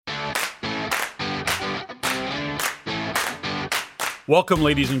Welcome,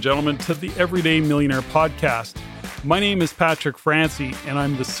 ladies and gentlemen, to the Everyday Millionaire Podcast. My name is Patrick Francie, and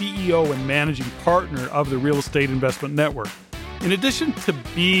I'm the CEO and managing partner of the Real Estate Investment Network. In addition to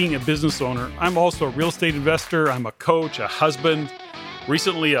being a business owner, I'm also a real estate investor. I'm a coach, a husband,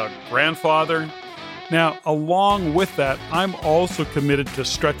 recently a grandfather. Now, along with that, I'm also committed to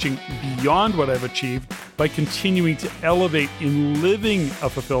stretching beyond what I've achieved by continuing to elevate in living a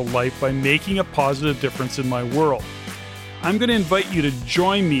fulfilled life by making a positive difference in my world. I'm going to invite you to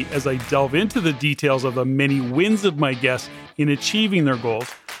join me as I delve into the details of the many wins of my guests in achieving their goals,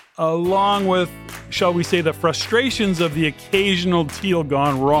 along with, shall we say, the frustrations of the occasional deal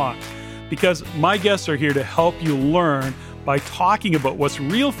gone wrong. Because my guests are here to help you learn by talking about what's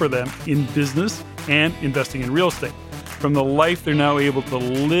real for them in business and investing in real estate. From the life they're now able to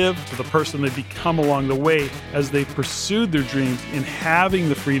live to the person they've become along the way as they've pursued their dreams in having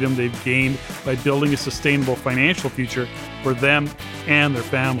the freedom they've gained by building a sustainable financial future for them and their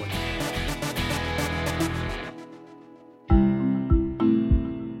family.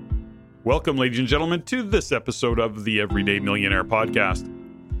 Welcome, ladies and gentlemen, to this episode of the Everyday Millionaire Podcast.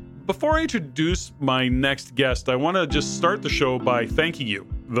 Before I introduce my next guest, I want to just start the show by thanking you,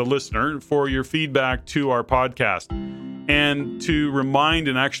 the listener, for your feedback to our podcast, and to remind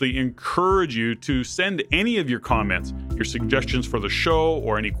and actually encourage you to send any of your comments, your suggestions for the show,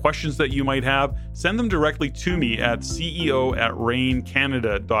 or any questions that you might have. Send them directly to me at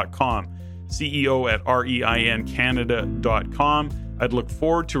ceo@reincanada.com, ceo@reincanada.com. I'd look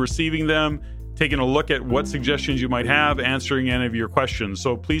forward to receiving them, taking a look at what suggestions you might have, answering any of your questions.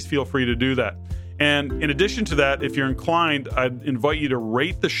 So please feel free to do that. And in addition to that, if you're inclined, I'd invite you to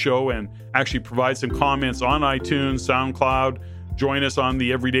rate the show and actually provide some comments on iTunes, SoundCloud. Join us on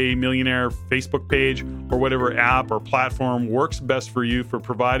the Everyday Millionaire Facebook page or whatever app or platform works best for you for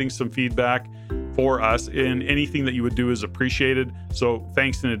providing some feedback for us. And anything that you would do is appreciated. So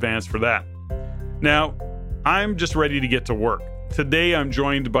thanks in advance for that. Now, I'm just ready to get to work. Today, I'm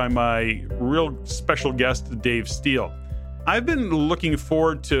joined by my real special guest, Dave Steele. I've been looking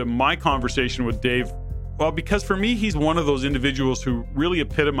forward to my conversation with Dave, well, because for me, he's one of those individuals who really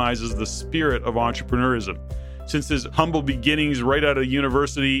epitomizes the spirit of entrepreneurism. Since his humble beginnings right out of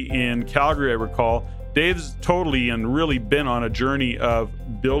university in Calgary, I recall, Dave's totally and really been on a journey of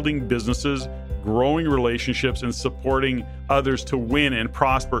building businesses, growing relationships, and supporting others to win and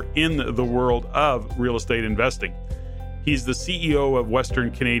prosper in the world of real estate investing. He's the CEO of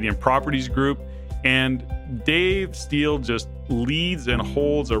Western Canadian Properties Group, and Dave Steele just leads and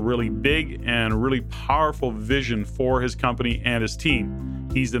holds a really big and really powerful vision for his company and his team.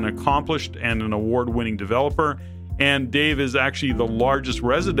 He's an accomplished and an award-winning developer, and Dave is actually the largest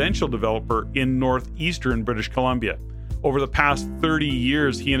residential developer in northeastern British Columbia. Over the past 30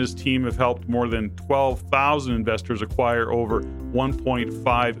 years, he and his team have helped more than 12,000 investors acquire over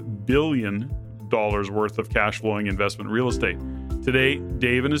 $1.5 billion worth of cash flowing investment real estate. Today,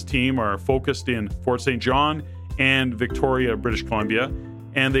 Dave and his team are focused in Fort St. John and Victoria, British Columbia,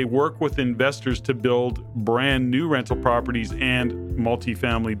 and they work with investors to build brand new rental properties and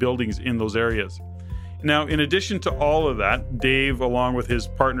multifamily buildings in those areas. Now, in addition to all of that, Dave, along with his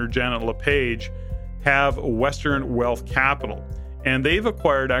partner Janet LePage, have Western Wealth Capital, and they've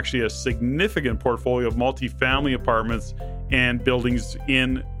acquired actually a significant portfolio of multifamily apartments and buildings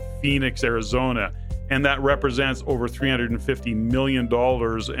in Phoenix, Arizona, and that represents over $350 million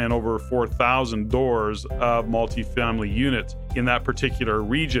and over 4,000 doors of multifamily units in that particular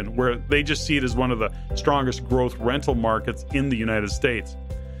region, where they just see it as one of the strongest growth rental markets in the United States.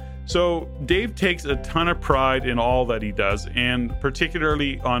 So Dave takes a ton of pride in all that he does, and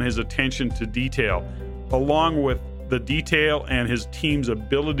particularly on his attention to detail, along with the detail and his team's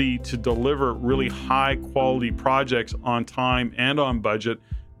ability to deliver really high quality projects on time and on budget.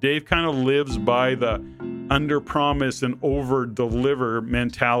 Dave kind of lives by the under-promise and over-deliver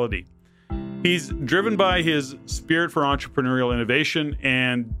mentality. He's driven by his spirit for entrepreneurial innovation,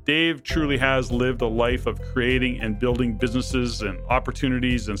 and Dave truly has lived a life of creating and building businesses and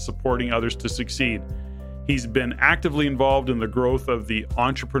opportunities and supporting others to succeed. He's been actively involved in the growth of the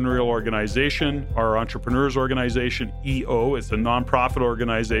Entrepreneurial organization, our Entrepreneurs organization, EO. It's a nonprofit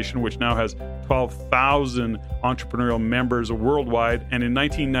organization which now has 12,000 entrepreneurial members worldwide. And in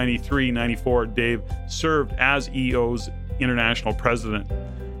 1993-94, Dave served as EO's international president.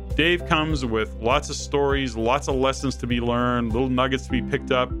 Dave comes with lots of stories, lots of lessons to be learned, little nuggets to be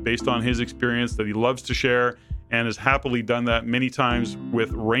picked up based on his experience that he loves to share, and has happily done that many times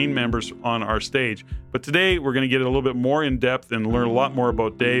with RAIN members on our stage. But today, we're going to get a little bit more in depth and learn a lot more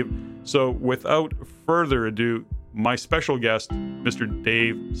about Dave. So without further ado, my special guest, Mr.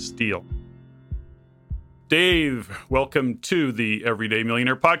 Dave Steele. Dave, welcome to the Everyday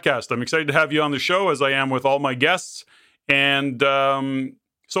Millionaire podcast. I'm excited to have you on the show, as I am with all my guests. And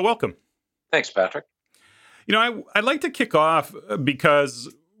so welcome. Thanks, Patrick. You know, I'd like to kick off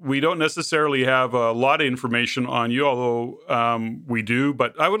because we don't necessarily have a lot of information on you, although we do.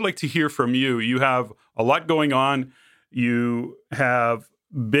 But I would like to hear from you. You have a lot going on. You have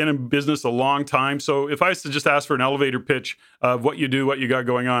been in business a long time. So if I was to just ask for an elevator pitch of what you do, what you got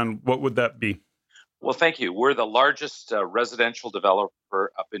going on, what would that be? Well, thank you. We're the largest residential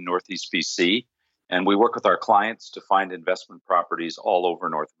developer up in Northeast BC, and we work with our clients to find investment properties all over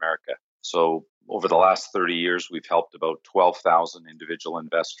North America. So over the last 30 years, we've helped about 12,000 individual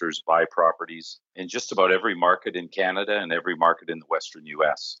investors buy properties in just about every market in Canada and every market in the Western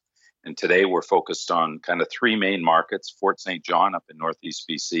U.S. And today we're focused on kind of three main markets: Fort St. John up in Northeast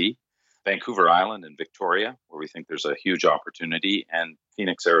BC, Vancouver Island and Victoria, where we think there's a huge opportunity, and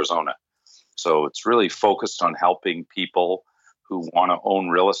Phoenix, Arizona. So it's really focused on helping people who want to own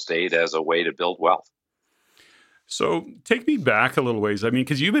real estate as a way to build wealth. So take me back a little ways. I mean,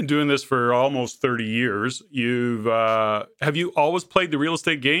 because you've been doing this for almost 30 years. Have you always played the real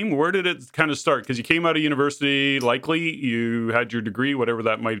estate game? Where did it kind of start? Because you came out of university, likely you had your degree, whatever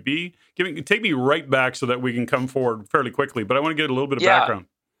that might be. Take me right back so that we can come forward fairly quickly. But I want to get a little bit of background.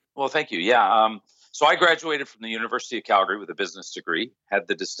 Well, thank you. Yeah. So I graduated from the University of Calgary with a business degree, had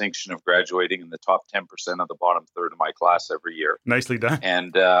the distinction of graduating in the top 10% of the bottom third of my class every year. Nicely done.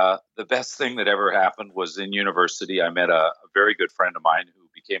 And the best thing that ever happened was in university, I met a very good friend of mine who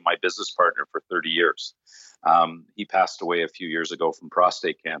became my business partner for 30 years. He passed away a few years ago from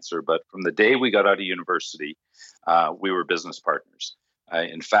prostate cancer, but from the day we got out of university, we were business partners.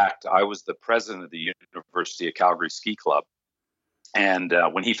 In fact, I was the president of the University of Calgary Ski Club. And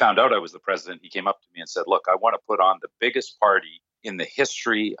when he found out I was the president, he came up to me and said, "Look, I want to put on the biggest party in the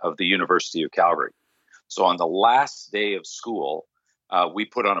history of the University of Calgary." So on the last day of school, we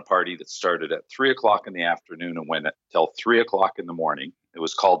put on a party that started at 3 o'clock in the afternoon and went until 3 o'clock in the morning. It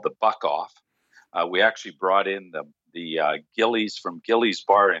was called the Buck Off. We actually brought in the Gillies from Gillies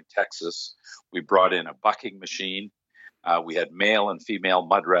Bar in Texas. We brought in a bucking machine. We had male and female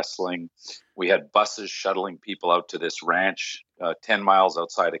mud wrestling. We had buses shuttling people out to this ranch 10 miles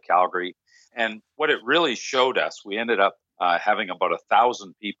outside of Calgary. And what it really showed us, we ended up having about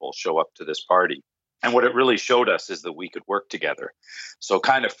 1,000 people show up to this party. And what it really showed us is that we could work together. So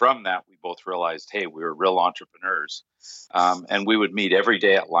kind of from that, we both realized, hey, we were real entrepreneurs. And we would meet every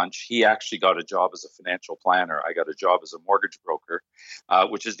day at lunch. He actually got a job as a financial planner. I got a job as a mortgage broker,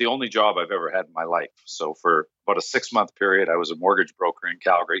 which is the only job I've ever had in my life. So for about a 6-month period, I was a mortgage broker in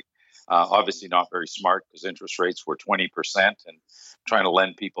Calgary. Obviously not very smart because interest rates were 20%, and trying to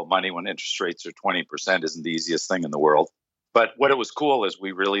lend people money when interest rates are 20% isn't the easiest thing in the world. But what it was cool is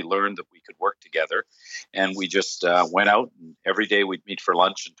we really learned that we could work together, and we just went out, and every day we'd meet for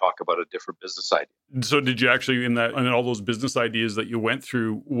lunch and talk about a different business idea. So did you actually, in all those business ideas that you went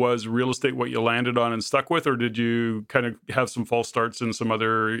through, was real estate what you landed on and stuck with, or did you kind of have some false starts in some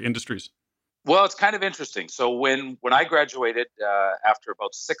other industries? Well, it's kind of interesting. So when I graduated, after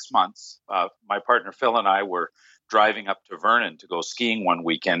about 6 months, my partner Phil and I were driving up to Vernon to go skiing one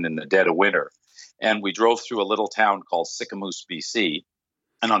weekend in the dead of winter. And we drove through a little town called Sicamous, BC.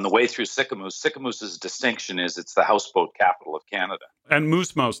 And on the way through Sicamous's distinction is it's the houseboat capital of Canada. And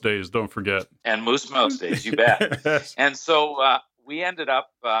Moose Mouse Days, don't forget. And Moose Mouse Days, you bet. Yes. And so we ended up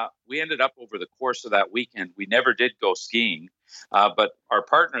over the course of that weekend, we never did go skiing. But our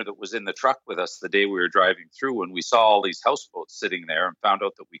partner that was in the truck with us the day we were driving through, when we saw all these houseboats sitting there and found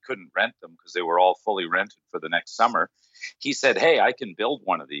out that we couldn't rent them because they were all fully rented for the next summer, he said, "Hey, I can build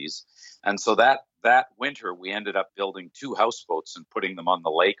one of these." And so that winter, we ended up building 2 houseboats and putting them on the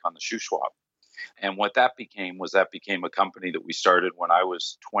lake on the Shuswap. And what that became a company that we started when I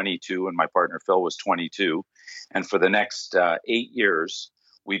was 22 and my partner Phil was 22. And for the next 8 years,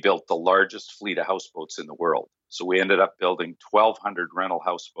 we built the largest fleet of houseboats in the world. So we ended up building 1,200 rental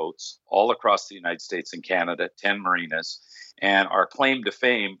houseboats all across the United States and Canada, 10 marinas. And our claim to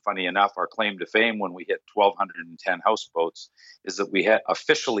fame, funny enough, when we hit 1,210 houseboats is that we had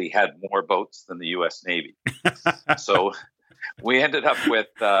officially had more boats than the U.S. Navy. So we ended up with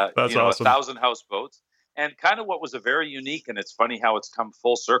awesome. 1,000 houseboats. And kind of what was a very unique, and it's funny how it's come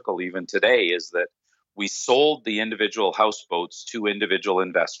full circle even today, is that we sold the individual houseboats to individual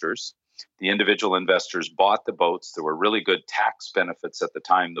investors. The individual investors bought the boats. There were really good tax benefits at the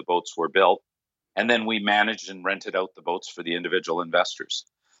time the boats were built. And then we managed and rented out the boats for the individual investors.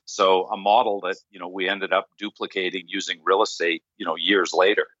 So a model that, we ended up duplicating using real estate, years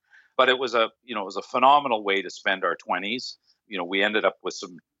later. But it was a phenomenal way to spend our 20s. we ended up with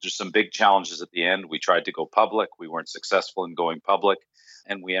some big challenges at the end. We tried to go public. We weren't successful in going public.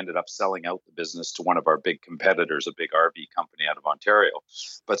 And we ended up selling out the business to one of our big competitors, a big RV company out of Ontario.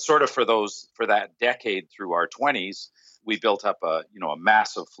 But sort of for that decade through our 20s, we built up a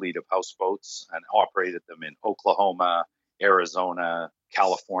massive fleet of houseboats and operated them in Oklahoma, Arizona,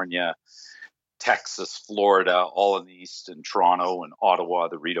 California, Texas, Florida, all in the east, and Toronto and Ottawa,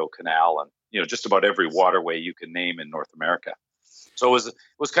 the Rideau Canal, and just about every waterway you can name in North America. So it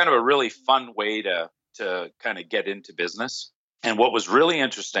was kind of a really fun way to kind of get into business. And what was really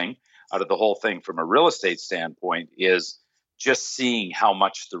interesting out of the whole thing from a real estate standpoint is just seeing how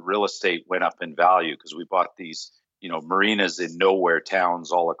much the real estate went up in value, because we bought these marinas in nowhere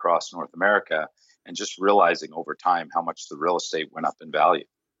towns all across North America, and just realizing over time how much the real estate went up in value.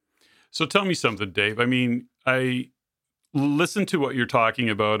 So tell me something, Dave. I mean, I listen to what you're talking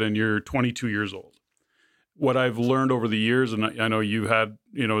about, and you're 22 years old. What I've learned over the years, and I know you had,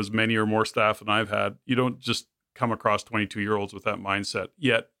 as many or more staff than I've had, you don't just come across 22-year-olds with that mindset.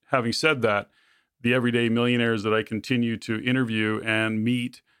 Yet, having said that, the everyday millionaires that I continue to interview and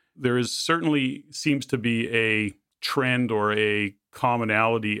meet, there is certainly seems to be a trend or a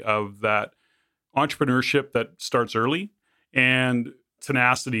commonality of that entrepreneurship that starts early and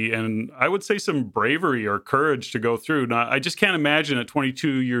tenacity, and I would say some bravery or courage to go through. Now, I just can't imagine at 22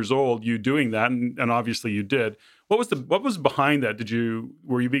 years old you doing that, and obviously you did. What was behind that?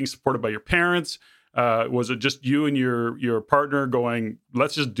 Were you being supported by your parents? Was it just you and your partner going,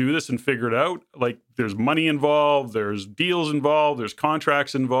 let's just do this and figure it out? Like, there's money involved, there's deals involved, there's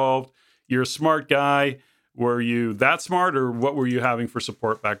contracts involved. You're a smart guy. Were you that smart, or what were you having for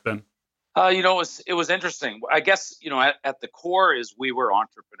support back then? It was interesting. I guess, at the core is we were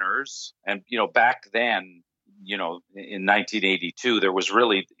entrepreneurs. And, back then, in 1982, there was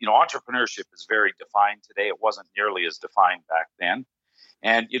really, entrepreneurship is very defined today. It wasn't nearly as defined back then.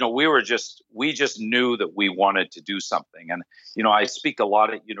 And, we just knew that we wanted to do something. And, I speak a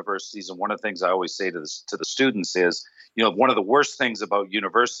lot at universities. And one of the things I always say to the students is, one of the worst things about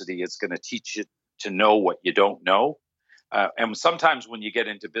university is going to teach you to know what you don't know. And sometimes when you get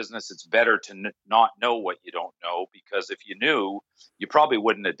into business, it's better to not know what you don't know, because if you knew, you probably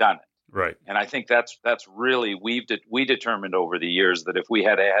wouldn't have done it. Right. And I think that's really, we determined over the years that if we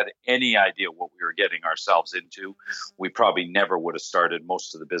had had any idea what we were getting ourselves into, we probably never would have started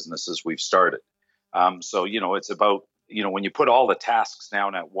most of the businesses we've started. So, it's about, when you put all the tasks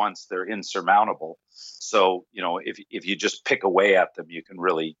down at once, they're insurmountable. So, if you just pick away at them, you can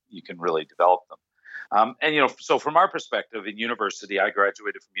really develop them. So from our perspective in university, I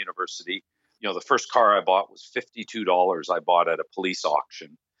graduated from university. The first car I bought was $52. I bought at a police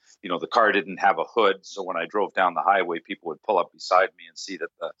auction. The car didn't have a hood, so when I drove down the highway, people would pull up beside me and see that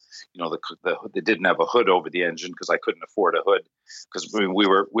they didn't have a hood over the engine, because I couldn't afford a hood, because we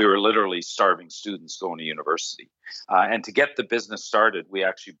were literally starving students going to university. And to get the business started, we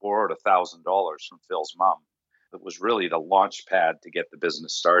actually borrowed $1,000 from Phil's mom. That was really the launch pad to get the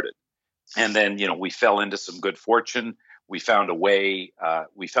business started. And then, we fell into some good fortune. We found a way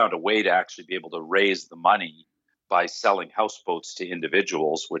to actually be able to raise the money by selling houseboats to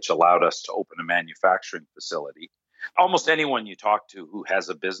individuals, which allowed us to open a manufacturing facility. Almost anyone you talk to who has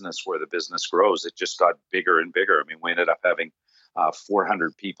a business where the business grows, it just got bigger and bigger. I mean, we ended up having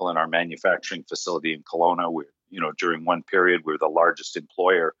 400 people in our manufacturing facility in Kelowna. During one period, we were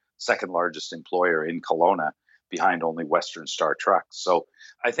the second largest employer in Kelowna, behind only Western Star Trucks. So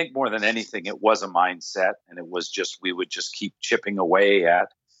I think more than anything, it was a mindset, and it was just, we would just keep chipping away at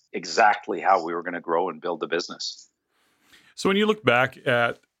exactly how we were going to grow and build the business. So when you look back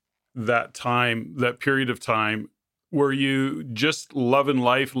at that time, that period of time, were you just loving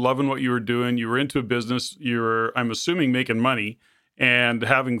life, loving what you were doing? You were into a business, you were, I'm assuming, making money and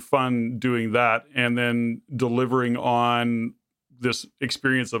having fun doing that, and then delivering on this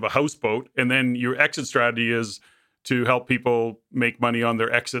experience of a houseboat, and then your exit strategy is to help people make money on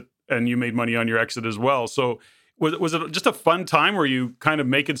their exit, and you made money on your exit as well. So was it just a fun time? Were you kind of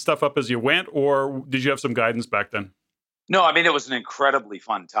making stuff up as you went, or did you have some guidance back then? No, I mean, it was an incredibly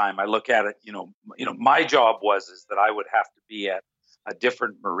fun time. I look at it, my job is that I would have to be at a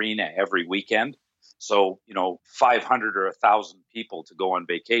different marina every weekend. So, 500 or 1,000 people to go on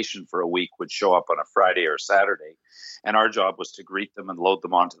vacation for a week would show up on a Friday or Saturday. And our job was to greet them and load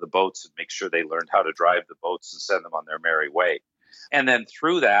them onto the boats and make sure they learned how to drive the boats and send them on their merry way. And then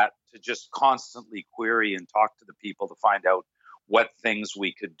through that, to just constantly query and talk to the people to find out what things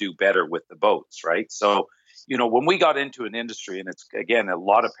we could do better with the boats, right? So, when we got into an industry, and it's, again, a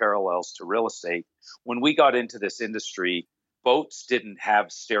lot of parallels to real estate, when we got into this industry, boats didn't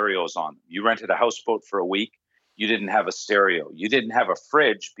have stereos on them. You rented a houseboat for a week, You didn't have a stereo. You didn't have a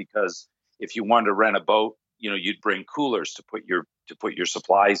fridge because if you wanted to rent a boat, you'd bring coolers to put your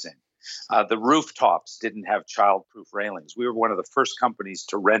supplies in. The rooftops didn't have child-proof railings. We were one of the first companies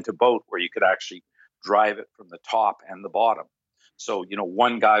to rent a boat where you could actually drive it from the top and the bottom. So,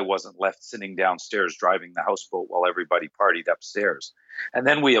 one guy wasn't left sitting downstairs driving the houseboat while everybody partied upstairs. And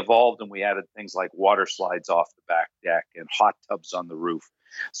then we evolved and we added things like water slides off the back deck and hot tubs on the roof.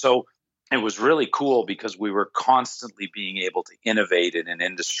 So it was really cool because we were constantly being able to innovate in an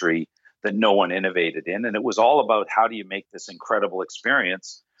industry that no one innovated in. And it was all about how do you make this incredible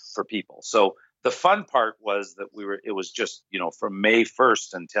experience for people. So the fun part was that it was just, from May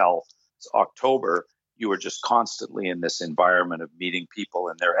 1st until October, you were just constantly in this environment of meeting people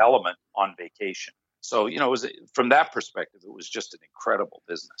in their element on vacation. So, it was, from that perspective, it was just an incredible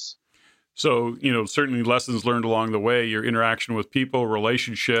business. So, certainly lessons learned along the way, your interaction with people,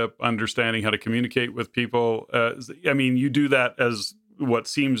 relationship, understanding how to communicate with people. You do that as what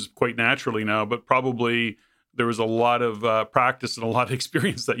seems quite naturally now, but probably there was a lot of practice and a lot of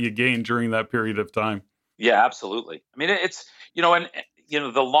experience that you gained during that period of time. Yeah, absolutely. It's,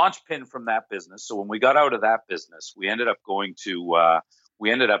 the launch pin from that business. So when we got out of that business, we ended up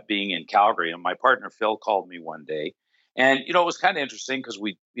we ended up being in Calgary, and my partner Phil called me one day. And, it was kind of interesting because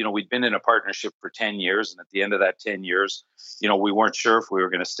we'd been in a partnership for 10 years. And at the end of that 10 years, we weren't sure if we were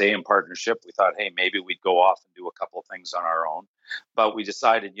going to stay in partnership. We thought, hey, maybe we'd go off and do a couple of things on our own. But we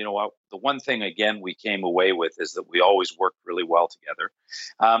decided, what, the one thing, again, we came away with is that we always worked really well together.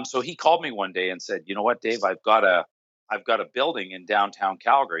 So he called me one day and said, you know what, Dave, I've got a building in downtown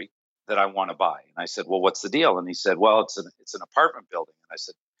Calgary that I want to buy. And I said, well, what's the deal? And he said, well, it's an apartment building. And I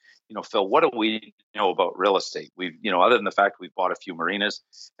said, Phil, what do we know about real estate? We've, other than the fact we've bought a few marinas.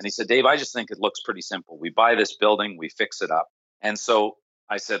 And he said, Dave, I just think it looks pretty simple. We buy this building, we fix it up. And so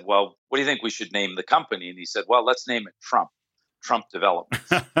I said, well, what do you think we should name the company? And he said, well, let's name it Trump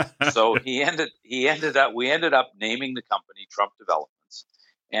Developments. So we ended up naming the company Trump Developments.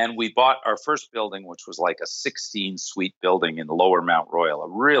 And we bought our first building, which was like a 16-suite building in Lower Mount Royal, a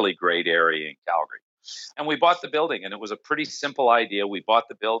really great area in Calgary. And we bought the building, and it was a pretty simple idea. We bought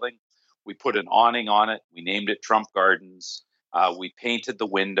the building, we put an awning on it, we named it Trump Gardens, we painted the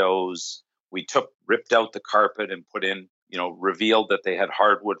windows, we ripped out the carpet and put in, revealed that they had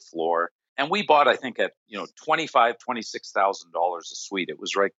hardwood floor. And we bought, I think, at $25,000, $26,000 a suite. It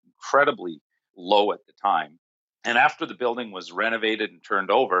was incredibly low at the time. And after the building was renovated and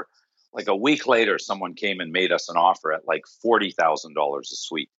turned over, like a week later, someone came and made us an offer at like $40,000 a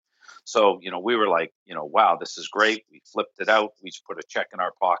suite. So, we were like, wow, this is great. We flipped it out. We just put a check in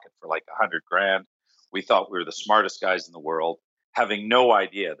our pocket for like $100,000. We thought we were the smartest guys in the world, having no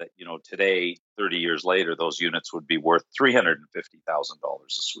idea that, today, 30 years later, those units would be worth $350,000 a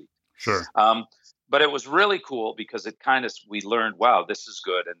suite. Sure. But it was really cool because we learned, wow, this is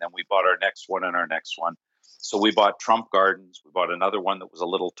good. And then we bought our next one and our next one. So we bought Trump Gardens. We bought another one that was a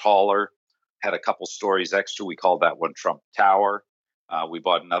little taller, had a couple stories extra. We called that one Trump Tower. We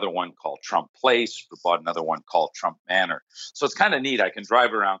bought another one called Trump Place. We bought another one called Trump Manor. So it's kind of neat. I can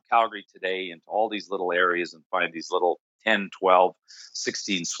drive around Calgary today into all these little areas and find these little 10, 12,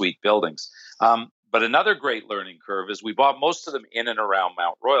 16-suite buildings. But another great learning curve is we bought most of them in and around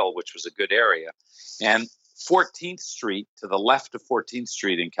Mount Royal, which was a good area. And 14th Street, to the left of 14th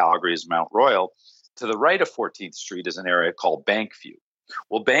Street in Calgary is Mount Royal. To the right of 14th Street is an area called Bankview.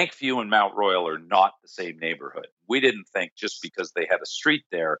 Well, Bankview and Mount Royal are not the same neighborhood. We didn't think just because they had a street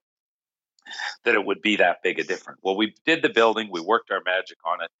there that it would be that big a difference. Well, we did the building. We worked our magic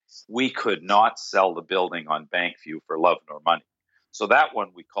on it. We could not sell the building on Bankview for love nor money. So that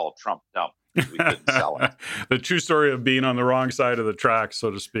one we called Trump Dump. We couldn't sell it. The true story of being on the wrong side of the track,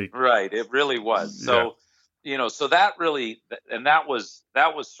 so to speak. Right. It really was. So, so that really, and that was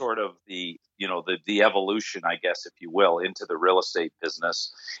sort of the evolution, I guess, if you will, into the real estate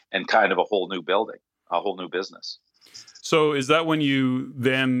business and kind of a whole new business. So is that when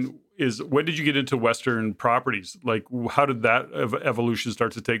when did you get into Western properties? Like, how did that evolution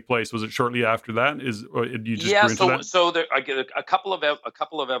start to take place? Was it shortly after that? Did you just I get a couple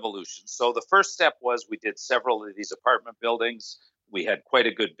of evolutions. So the first step was we did several of these apartment buildings. We had quite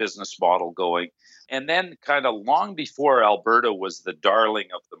a good business model going. And then kind of long before Alberta was the darling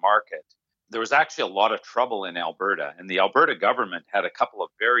of the market, there was actually a lot of trouble in Alberta. And the Alberta government had a couple of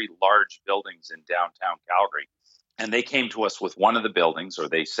very large buildings in downtown Calgary. And they came to us with one of the buildings, or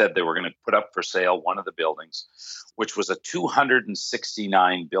they said they were going to put up for sale one of the buildings, which was a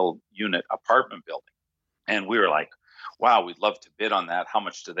 269 unit apartment building. And we were like, wow, we'd love to bid on that. How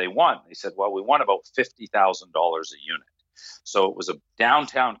much do they want? They said, well, we want about $50,000 a unit. So it was a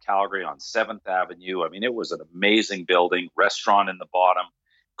downtown Calgary on 7th Avenue. I mean, it was an amazing building, restaurant in the bottom,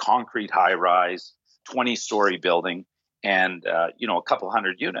 concrete high rise, 20-story building, and a couple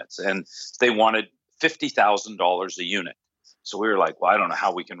hundred units. And they wanted $50,000 a unit. So we were like, well, I don't know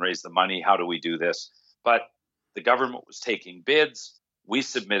how we can raise the money. How do we do this? But the government was taking bids. We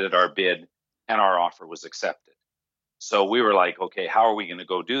submitted our bid, and our offer was accepted. So we were like, okay, how are we going to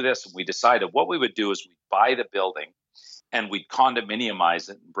go do this? And we decided what we would do is we'd buy the building and we'd condominiumize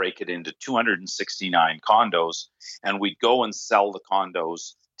it and break it into 269 condos. And we'd go and sell the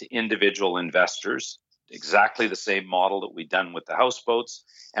condos to individual investors, exactly the same model that we'd done with the houseboats.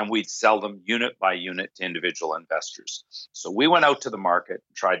 And we'd sell them unit by unit to individual investors. So we went out to the market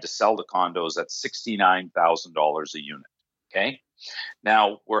and tried to sell the condos at $69,000 a unit. Okay.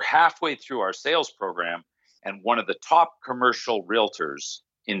 Now we're halfway through our sales program, and one of the top commercial realtors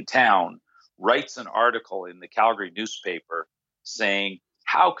in town writes an article in the Calgary newspaper saying,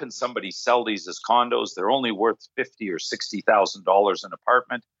 how can somebody sell these as condos? They're only worth $50,000 or $60,000 an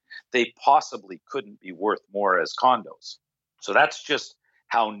apartment. They possibly couldn't be worth more as condos. So that's just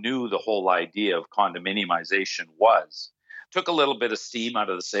how new the whole idea of condominiumization was. Took a little bit of steam out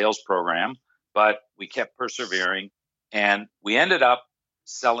of the sales program, but we kept persevering, and we ended up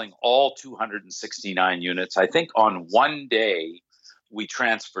selling all 269 units. I think on one day, we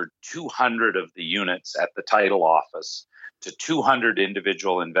transferred 200 of the units at the title office to 200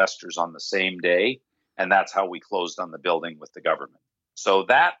 individual investors on the same day. And that's how we closed on the building with the government. So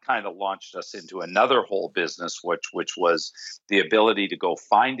that kind of launched us into another whole business, which was the ability to go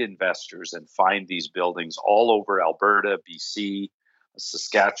find investors and find these buildings all over Alberta, BC,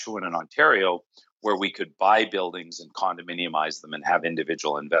 Saskatchewan, and Ontario, where we could buy buildings and condominiumize them and have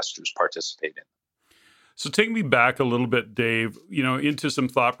individual investors participate in them. So take me back a little bit, Dave, into some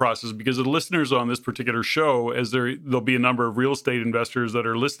thought process, because the listeners on this particular show, as there'll be a number of real estate investors that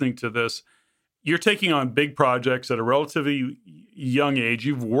are listening to this, you're taking on big projects at a relatively young age.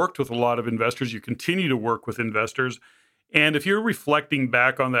 You've worked with a lot of investors. You continue to work with investors. And if you're reflecting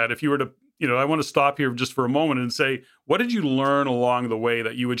back on that, if you were to, I want to stop here just for a moment and say, what did you learn along the way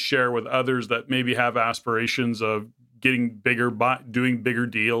that you would share with others that maybe have aspirations of getting bigger, doing bigger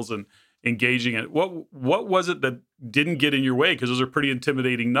deals and engaging in it? What was it that didn't get in your way? Because those are pretty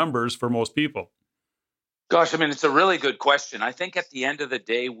intimidating numbers for most people. Gosh, I mean, it's a really good question. I think at the end of the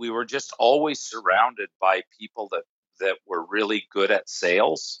day, we were just always surrounded by people that were really good at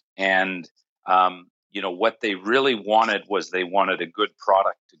sales. And, what they really wanted was they wanted a good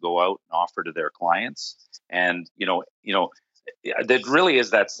product to go out and offer to their clients. And, that really is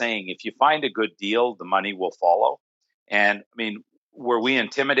that saying, if you find a good deal, the money will follow. And I mean, were we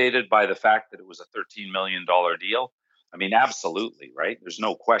intimidated by the fact that it was a $13 million deal? I mean, absolutely, right? There's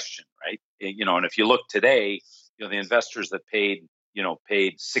no question, right? And if you look today, the investors that paid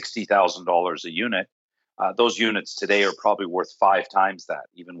 $60,000 a unit, those units today are probably worth 5 times that,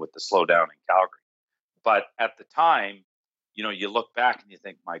 even with the slowdown in Calgary. But at the time, you look back and you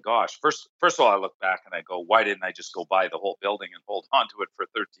think, my gosh, first of all, I look back and I go, why didn't I just go buy the whole building and hold on to it for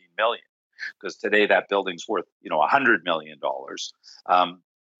 $13 million? Because today that building's worth, $100 million.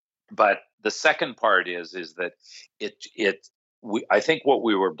 But the second part is that I think what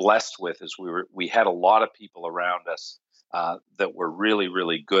we were blessed with is we had a lot of people around us that were really,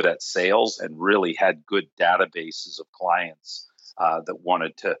 really good at sales and really had good databases of clients that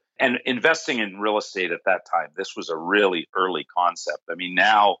wanted to. And investing in real estate at that time, this was a really early concept. I mean,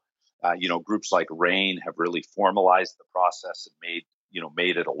 now, groups like RAIN have really formalized the process and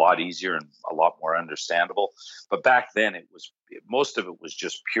made it a lot easier and a lot more understandable. But back then, most of it was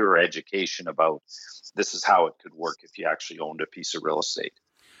just pure education about this is how it could work if you actually owned a piece of real estate.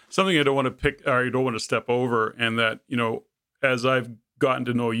 Something I don't want to pick, or I don't want to step over, and that, as I've gotten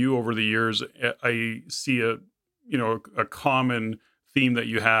to know you over the years, I see a common theme that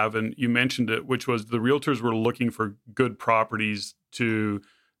you have, and you mentioned it, which was the realtors were looking for good properties to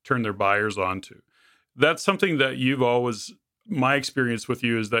turn their buyers onto. That's something that my experience with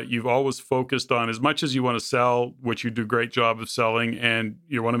you is that you've always focused on, as much as you want to sell, which you do a great job of selling, and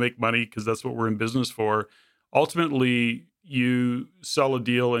you want to make money because that's what we're in business for. Ultimately, you sell a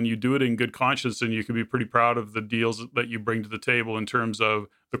deal and you do it in good conscience, and you can be pretty proud of the deals that you bring to the table in terms of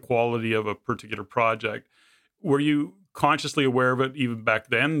the quality of a particular project. Were you consciously aware of it even back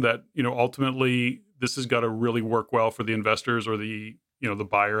then that, ultimately this has got to really work well for the investors or the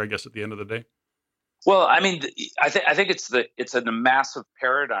buyer, I guess, at the end of the day? Well, I mean, I think it's a massive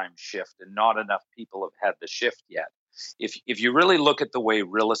paradigm shift, and not enough people have had the shift yet. If you really look at the way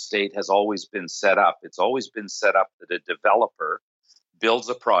real estate has always been set up, it's always been set up that a developer builds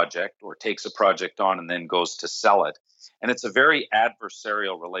a project or takes a project on and then goes to sell it. And it's a very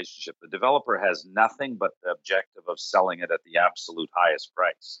adversarial relationship. The developer has nothing but the objective of selling it at the absolute highest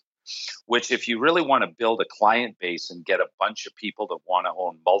price, which if you really want to build a client base and get a bunch of people that want to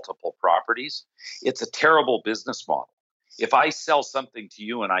own multiple properties, it's a terrible business model. If I sell something to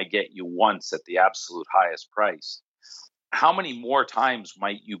you and I get you once at the absolute highest price, how many more times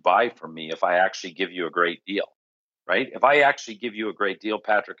might you buy from me if I actually give you a great deal, right? If I actually give you a great deal,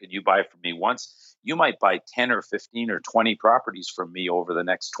 Patrick, and you buy from me once, you might buy 10 or 15 or 20 properties from me over the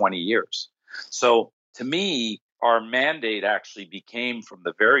next 20 years. So to me, our mandate actually became from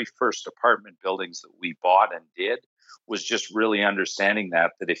the very first apartment buildings that we bought and did was just really understanding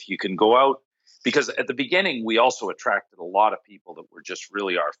that if you can go out, because at the beginning, we also attracted a lot of people that were just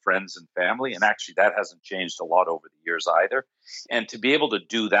really our friends and family. And actually, that hasn't changed a lot over the years either. And to be able to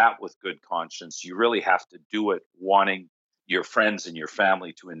do that with good conscience, you really have to do it wanting your friends and your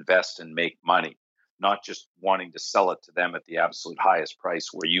family to invest and make money, not just wanting to sell it to them at the absolute highest price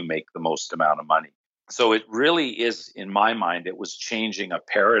where you make the most amount of money. So it really is, in my mind, it was changing a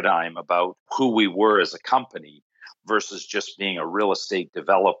paradigm about who we were as a company versus just being a real estate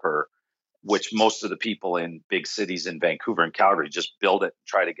developer, which most of the people in big cities in Vancouver and Calgary just build it and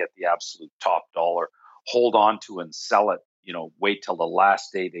try to get the absolute top dollar, hold on to and sell it, wait till the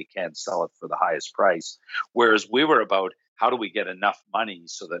last day they can sell it for the highest price. Whereas we were about how do we get enough money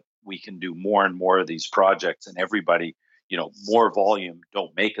so that we can do more and more of these projects and everybody, more volume,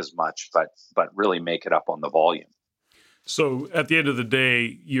 don't make as much, but really make it up on the volume. So at the end of the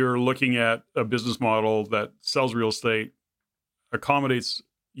day, you're looking at a business model that sells real estate, accommodates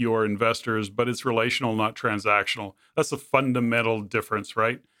your investors, but it's relational, not transactional. That's a fundamental difference,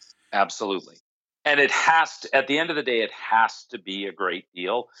 right? Absolutely. And it has to, at the end of the day, it has to be a great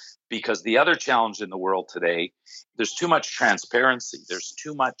deal, because the other challenge in the world today, there's too much transparency. There's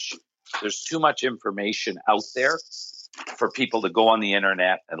too much information out there for people to go on the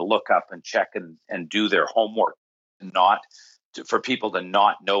internet and look up and check and do their homework, for people to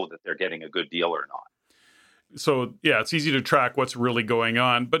not know that they're getting a good deal or not. So, yeah, it's easy to track what's really going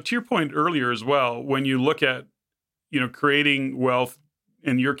on. But to your point earlier as well, when you look at, creating wealth,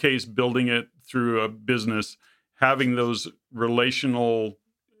 in your case, building it through a business, having those relational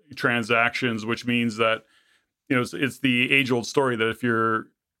transactions, which means that, it's the age-old story that if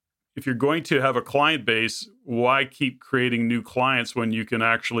you're going to have a client base, why keep creating new clients when you can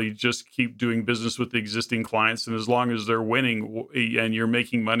actually just keep doing business with the existing clients? And as long as they're winning and you're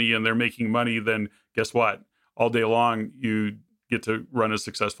making money and they're making money, then guess what? All day long, you get to run a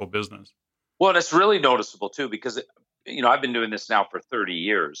successful business. Well, and it's really noticeable too, because, I've been doing this now for 30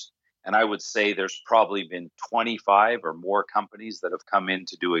 years, and I would say there's probably been 25 or more companies that have come in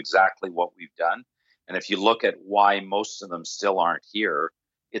to do exactly what we've done. And if you look at why most of them still aren't here,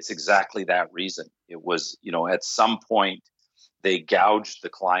 it's exactly that reason. It was, at some point they gouged the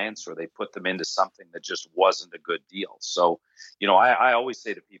clients or they put them into something that just wasn't a good deal. So, I always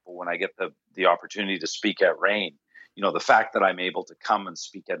say to people when I get the opportunity to speak at RAIN, the fact that I'm able to come and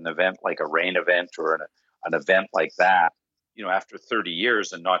speak at an event like a RAIN event or an event like that, after 30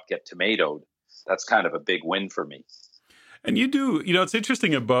 years and not get tomatoed, that's kind of a big win for me. And you do, it's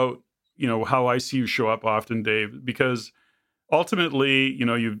interesting about, how I see you show up often, Dave, because ultimately,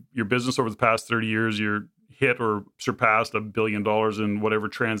 your business over the past 30 years, you're hit or surpassed $1 billion in whatever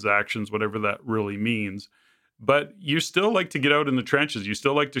transactions, whatever that really means. But you still like to get out in the trenches. You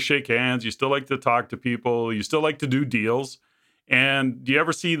still like to shake hands. You still like to talk to people. You still like to do deals. And do you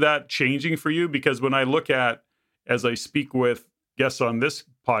ever see that changing for you? Because when I look at, as I speak with guests on this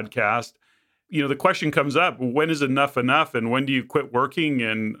podcast, the question comes up, when is enough enough? And when do you quit working?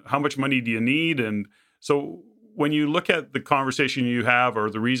 And how much money do you need? And so when you look at the conversation you have or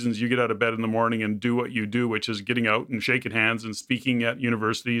the reasons you get out of bed in the morning and do what you do, which is getting out and shaking hands and speaking at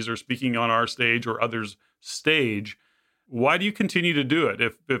universities or speaking on our stage or others' stage, why do you continue to do it?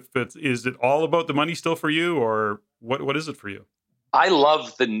 Is it all about the money still for you, or what is it for you? I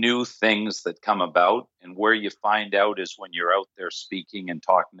love the new things that come about, and where you find out is when you're out there speaking and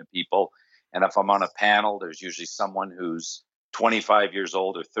talking to people. And if I'm on a panel, there's usually someone who's 25 years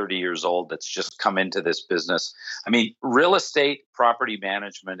old or 30 years old that's just come into this business. I mean, real estate, property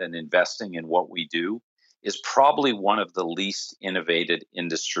management, and investing in what we do is probably one of the least innovated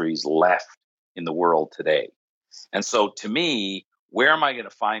industries left in the world today. And so to me, where am I going to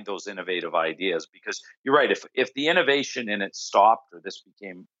find those innovative ideas? Because you're right, if the innovation in it stopped or this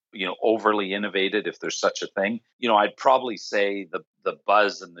became overly innovated, if there's such a thing, I'd probably say the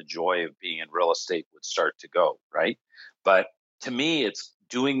buzz and the joy of being in real estate would start to go, right? But to me, it's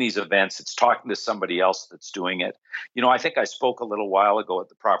doing these events, it's talking to somebody else that's doing it. I think I spoke a little while ago at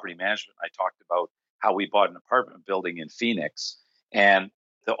the property management. I talked about how we bought an apartment building in Phoenix. And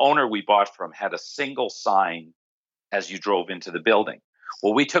the owner we bought from had a single sign as you drove into the building.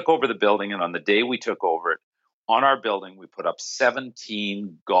 Well, we took over the building, and on the day we took over it, on our building, we put up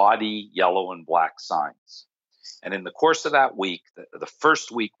 17 gaudy yellow and black signs. And in the course of that week, the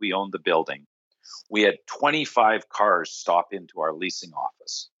first week we owned the building, we had 25 cars stop into our leasing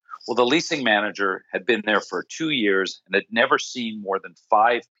office. Well, the leasing manager had been there for 2 years and had never seen more than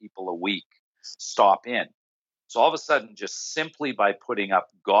 5 people a week stop in. So all of a sudden, just simply by putting up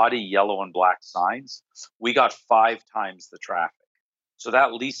gaudy yellow and black signs, we got 5 times the traffic. So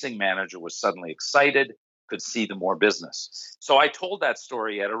that leasing manager was suddenly excited, could see the more business. So I told that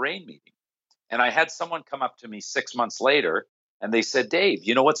story at a RAIN meeting. And I had someone come up to me 6 months later, and they said, Dave,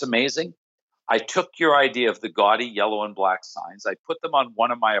 you know what's amazing? I took your idea of the gaudy yellow and black signs. I put them on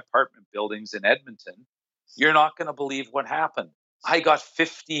one of my apartment buildings in Edmonton. You're not going to believe what happened. I got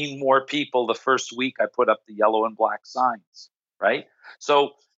 15 more people the first week I put up the yellow and black signs, right?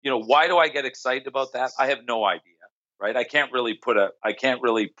 So, why do I get excited about that? I have no idea, right? I can't really put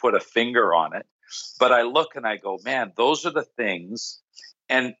a finger on it, but I look and I go, man, those are the things.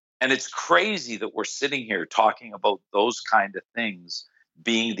 And it's crazy that we're sitting here talking about those kind of things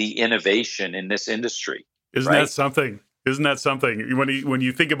being the innovation in this industry. Isn't that something? Isn't that something? When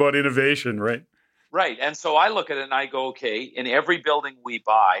you think about innovation, right? Right. And so I look at it and I go, okay, in every building we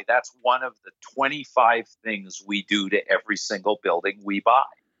buy, that's one of the 25 things we do to every single building we buy.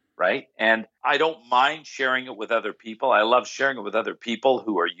 Right. And I don't mind sharing it with other people. I love sharing it with other people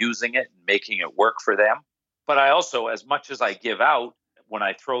who are using it and making it work for them. But I also, as much as I give out, when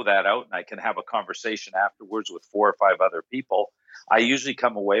I throw that out and I can have a conversation afterwards with 4 or 5 other people, I usually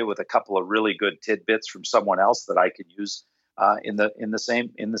come away with a couple of really good tidbits from someone else that I can use in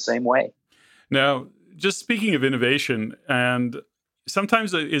the same way. Now, just speaking of innovation, and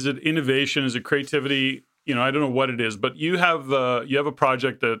sometimes is it innovation? Is it creativity? I don't know what it is, but you have a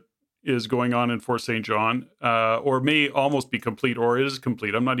project that is going on in Fort St. John, or may almost be complete, or is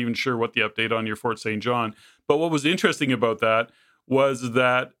complete. I'm not even sure what the update on your Fort St. John. But what was interesting about that was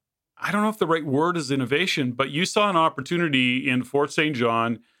that, I don't know if the right word is innovation, but you saw an opportunity in Fort St.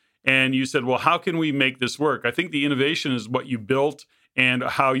 John and you said, well, how can we make this work? I think the innovation is what you built and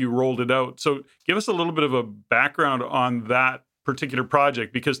how you rolled it out. So give us a little bit of a background on that particular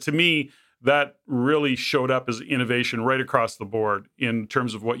project, because to me, that really showed up as innovation right across the board in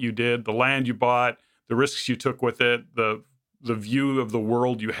terms of what you did, the land you bought, the risks you took with it, the view of the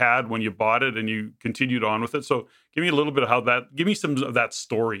world you had when you bought it and you continued on with it. So give me a little bit of give me some of that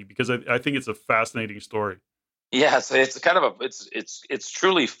story, because I think it's a fascinating story. Yes, it's kind of it's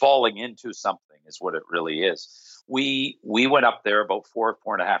truly falling into something is what it really is. We went up there about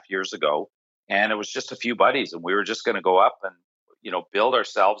 4.5 years ago, and it was just a few buddies, and we were just going to go up and build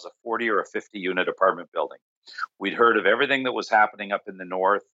ourselves a 40 or a 50 unit apartment building. We'd heard of everything that was happening up in the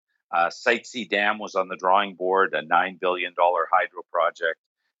north. Site C Dam was on the drawing board, a $9 billion hydro project.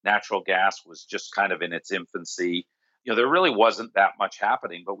 Natural gas was just kind of in its infancy. There really wasn't that much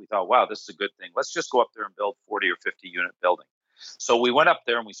happening, but we thought, wow, this is a good thing. Let's just go up there and build 40 or 50 unit building. So we went up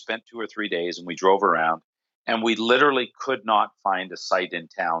there and we spent 2 or 3 days and we drove around, and we literally could not find a site in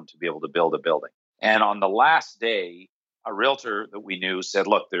town to be able to build a building. And on the last day, a realtor that we knew said,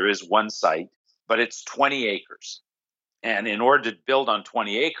 look, there is one site, but it's 20 acres. And in order to build on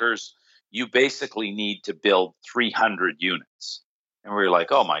 20 acres, you basically need to build 300 units. And we were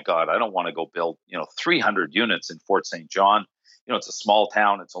like, oh my God, I don't want to go build, 300 units in Fort St. John. It's a small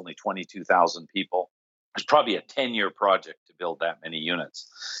town. It's only 22,000 people. It's probably a 10-year project to build that many units.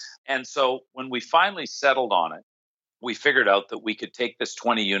 And so when we finally settled on it, we figured out that we could take this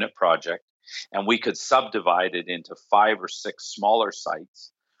 20 unit project and we could subdivide it into 5 or 6 smaller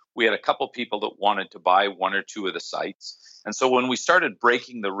sites. We had a couple people that wanted to buy 1 or 2 of the sites. And so when we started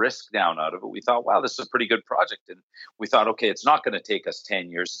breaking the risk down out of it, we thought, wow, this is a pretty good project. And we thought, okay, it's not going to take us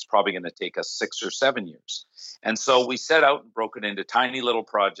 10 years. It's probably going to take us 6 or 7 years. And so we set out and broke it into tiny little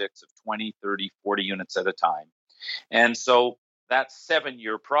projects of 20, 30, 40 units at a time. And so that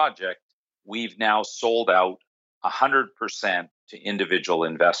 7-year project, we've now sold out 100% to individual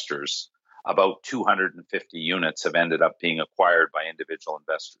investors. About 250 units have ended up being acquired by individual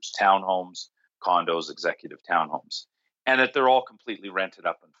investors, townhomes, condos, executive townhomes, and that they're all completely rented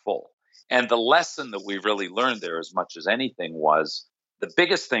up and full. And the lesson that we really learned there, as much as anything, was the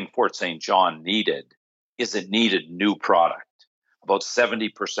biggest thing Fort St. John needed is it needed new product. About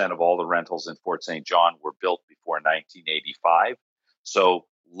 70% of all the rentals in Fort St. John were built before 1985. So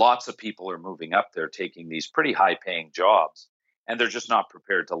lots of people are moving up there, taking these pretty high-paying jobs, and they're just not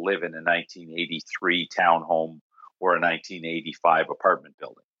prepared to live in a 1983 townhome or a 1985 apartment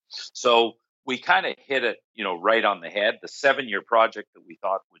building. So we kind of hit it, right on the head. The 7-year project that we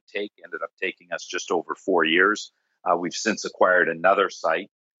thought would take ended up taking us just over 4 years. We've since acquired another site,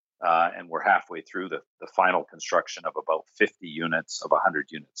 and we're halfway through the final construction of about 50 units of a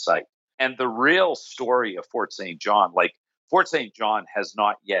 100-unit site. And the real story of Fort St. John, like Fort St. John has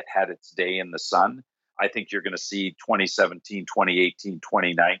not yet had its day in the sun. I think you're going to see 2017, 2018,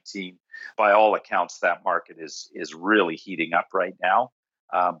 2019. By all accounts, that market is really heating up right now,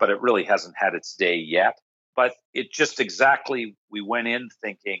 but it really hasn't had its day yet. But it just exactly, we went in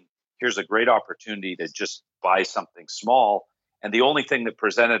thinking, here's a great opportunity to just buy something small. And the only thing that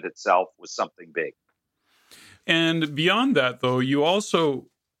presented itself was something big. And beyond that, though, you also,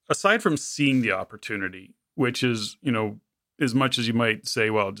 aside from seeing the opportunity, which is, as much as you might say,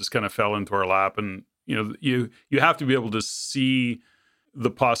 well, it just kind of fell into our lap, and you have to be able to see the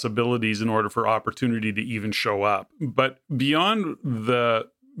possibilities in order for opportunity to even show up. But beyond the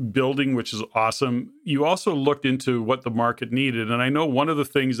building, which is awesome, you also looked into what the market needed. And I know one of the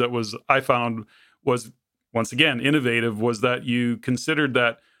things that I found was, once again, innovative, was that you considered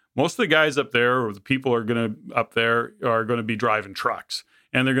that most of the guys up there, or the people are going to be driving trucks,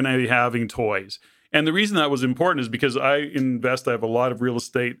 and they're going to be having toys. And the reason that was important is because I have a lot of real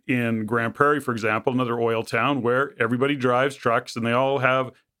estate in Grand Prairie, for example, another oil town, where everybody drives trucks and they all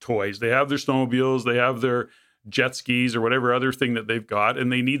have toys. They have their snowmobiles, they have their jet skis or whatever other thing that they've got,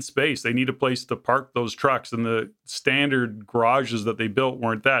 and they need space. They need a place to park those trucks. And the standard garages that they built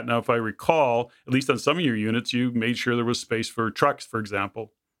weren't that. Now, if I recall, at least on some of your units, you made sure there was space for trucks, for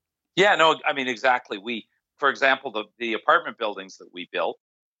example. Yeah, no, I mean, exactly. For example, the apartment buildings that we built,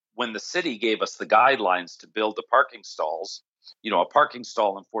 when the city gave us the guidelines to build the parking stalls, a parking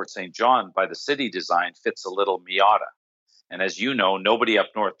stall in Fort St. John by the city design fits a little Miata. And as you know, nobody up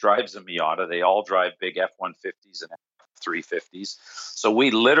north drives a Miata. They all drive big F-150s and F-350s. So we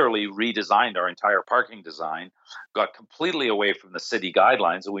literally redesigned our entire parking design, got completely away from the city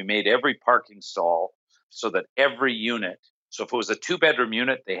guidelines, and we made every parking stall so that every unit, so if it was a 2-bedroom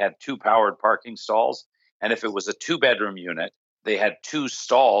unit, they had 2 powered parking stalls. And if it was a 2-bedroom unit, they had 2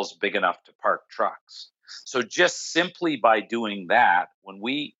 stalls big enough to park trucks. So just simply by doing that, when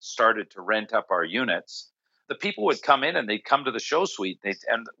we started to rent up our units, the people would come in and they'd come to the show suite,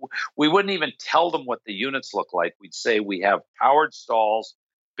 and we wouldn't even tell them what the units look like. We'd say we have powered stalls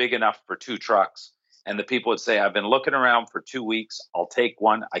big enough for 2 trucks. And the people would say, I've been looking around for 2 weeks. I'll take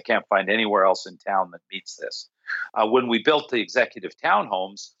one. I can't find anywhere else in town that meets this. When we built the executive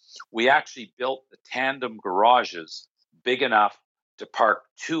townhomes, we actually built the tandem garages big enough to park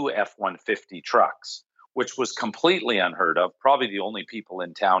 2 F-150 trucks, which was completely unheard of, probably the only people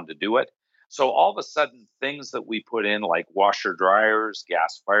in town to do it. So all of a sudden, things that we put in, like washer dryers,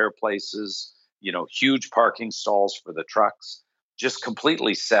 gas fireplaces, huge parking stalls for the trucks, just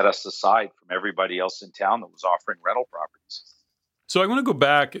completely set us aside from everybody else in town that was offering rental properties. So I want to go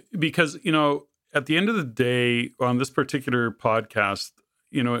back because, at the end of the day on this particular podcast,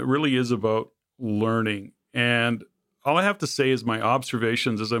 it really is about learning. And all I have to say is my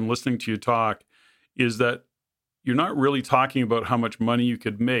observations as I'm listening to you talk is that you're not really talking about how much money you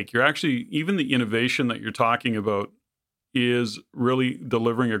could make. You're actually, even the innovation that you're talking about is really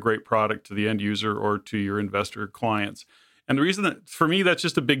delivering a great product to the end user or to your investor clients. And the reason that, for me, that's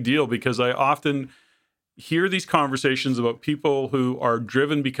just a big deal, because I often hear these conversations about people who are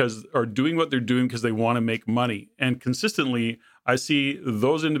driven are doing what they're doing because they want to make money. And consistently, I see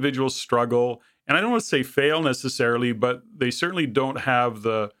those individuals struggle. And I don't want to say fail necessarily, but they certainly don't have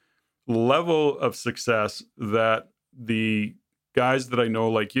the level of success that the guys that I know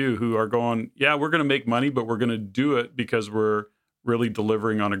like you who are going, yeah, we're going to make money, but we're going to do it because we're really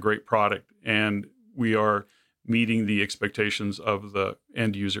delivering on a great product and we are meeting the expectations of the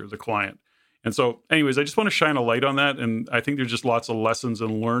end user, the client. And so anyways, I just want to shine a light on that. And I think there's just lots of lessons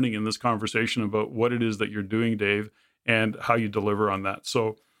and learning in this conversation about what it is that you're doing, Dave, and how you deliver on that.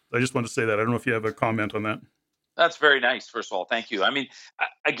 So I just want to say that. I don't know if you have a comment on that. That's very nice. First of all, thank you. I mean,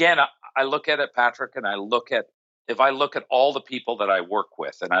 again, I look at it, Patrick, and if I look at all the people that I work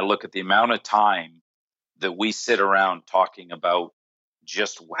with and I look at the amount of time that we sit around talking about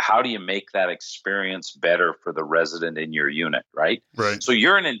just how do you make that experience better for the resident in your unit, right? Right. So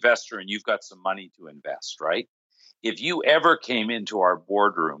you're an investor and you've got some money to invest, right? If you ever came into our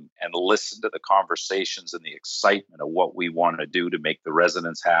boardroom and listened to the conversations and the excitement of what we want to do to make the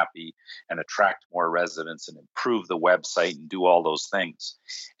residents happy and attract more residents and improve the website and do all those things,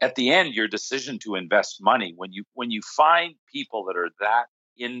 at the end, your decision to invest money, when you find people that are that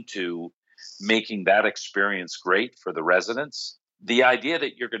into making that experience great for the residents, the idea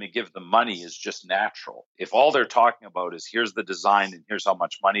that you're going to give them money is just natural. If all they're talking about is here's the design and here's how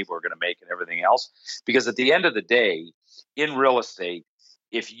much money we're going to make and everything else, because at the end of the day, in real estate,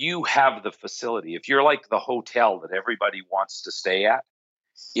 if you have the facility, if you're like the hotel that everybody wants to stay at,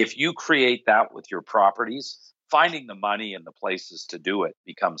 if you create that with your properties, finding the money and the places to do it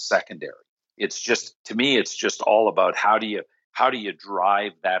becomes secondary. It's just, to me, it's just all about how do you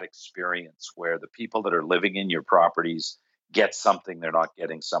drive that experience where the people that are living in your properties get something they're not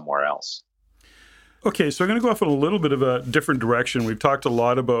getting somewhere else. Okay, so I'm going to go off in a little bit of a different direction. We've talked a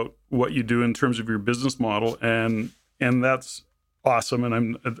lot about what you do in terms of your business model, and that's awesome.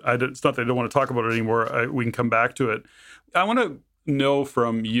 And it's not that I don't want to talk about it anymore. We can come back to it. I want to know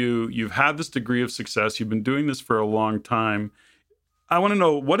from you. You've had this degree of success. You've been doing this for a long time. I want to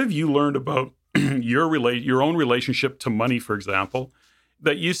know, what have you learned about your own relationship to money, for example,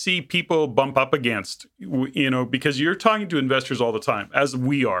 that you see people bump up against, because you're talking to investors all the time, as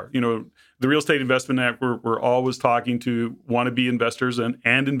we are. The Real Estate Investment Network, we're always talking to wannabe investors and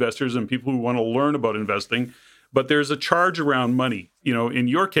investors and people who want to learn about investing. But there's a charge around money. In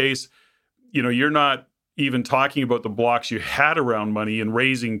your case, you're not even talking about the blocks you had around money and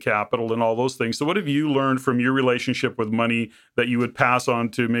raising capital and all those things. So what have you learned from your relationship with money that you would pass on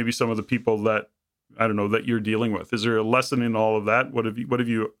to maybe some of the people that, I don't know, that you're dealing with? Is there a lesson in all of that? What have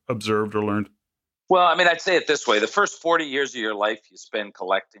you observed or learned? Well, I mean, I'd say it this way. The first 40 years of your life, you spend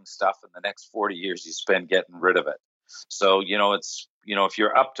collecting stuff, and the next 40 years, you spend getting rid of it. So, if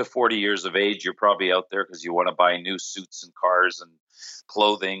you're up to 40 years of age, you're probably out there because you want to buy new suits and cars and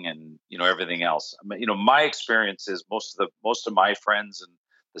clothing and, everything else. My experience is most of my friends and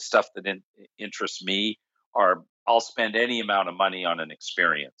the stuff that interests me are, I'll spend any amount of money on an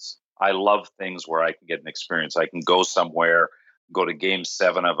experience. I love things where I can get an experience. I can go somewhere, go to game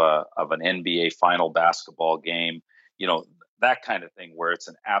 7 of an NBA final basketball game, that kind of thing where it's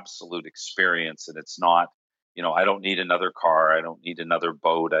an absolute experience and it's not, I don't need another car. I don't need another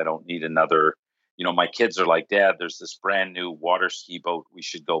boat. I don't need another, my kids are like, Dad, there's this brand new water ski boat we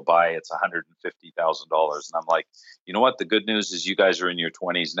should go buy. It's $150,000. And I'm like, you know what? The good news is you guys are in your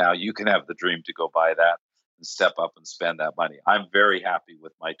 20s now. You can have the dream to go buy that and step up and spend that money. I'm very happy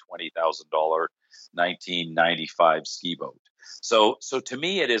with my $20,000 1995 ski boat. So to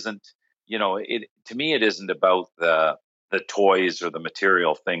me, it isn't, it isn't about the toys or the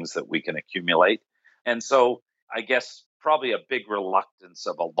material things that we can accumulate. And so I guess probably a big reluctance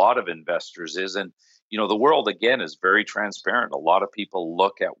of a lot of investors is, and the world again is very transparent. A lot of people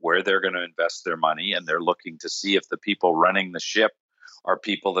look at where they're going to invest their money, and they're looking to see if the people running the ship are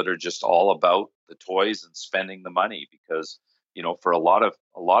people that are just all about the toys and spending the money. Because for a lot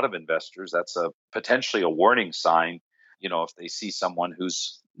of investors, that's potentially a warning sign. If they see someone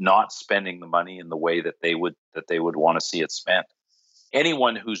who's not spending the money in the way that they would want to see it spent.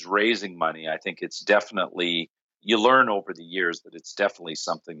 Anyone who's raising money, I think it's definitely, you learn over the years that it's definitely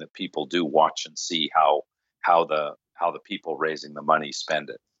something that people do watch and see how the people raising the money spend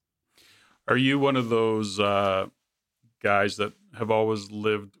it. Are you one of those guys that have always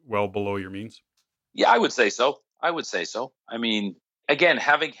lived well below your means? Yeah, I would say so. I mean, again,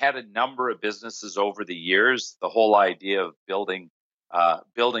 having had a number of businesses over the years, the whole idea of building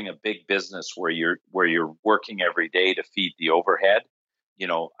a big business where you're working every day to feed the overhead,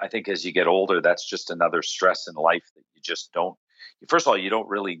 I think as you get older, that's just another stress in life that you just don't. First of all, you don't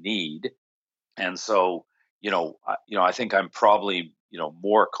really need, and so I think I'm probably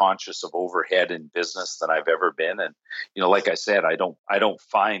more conscious of overhead in business than I've ever been, and like I said, I don't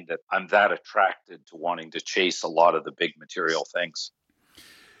find that I'm that attracted to wanting to chase a lot of the big material things.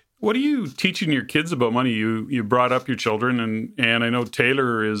 What are you teaching your kids about money? You brought up your children, and I know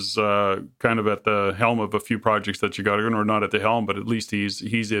Taylor is kind of at the helm of a few projects that you got in, or not at the helm, but at least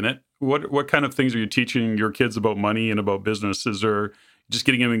he's in it. What kind of things are you teaching your kids about money and about business? Is there just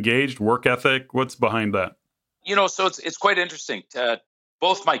getting them engaged, work ethic? What's behind that? So it's quite interesting.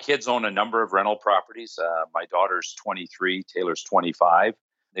 Both my kids own a number of rental properties. My daughter's 23, Taylor's 25.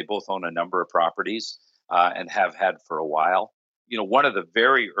 They both own a number of properties and have had for a while. One of the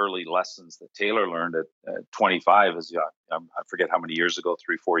very early lessons that Taylor learned at 25 is, I forget how many years ago,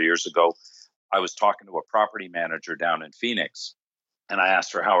 3-4 years ago, I was talking to a property manager down in Phoenix, and I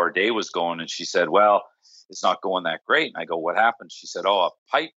asked her how her day was going, and she said, well, it's not going that great. And I go, what happened? She said, oh, a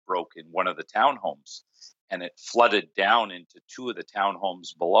pipe broke in one of the townhomes, and it flooded down into 2 of the townhomes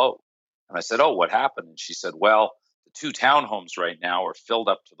below. And I said, oh, what happened? And she said, well, the 2 townhomes right now are filled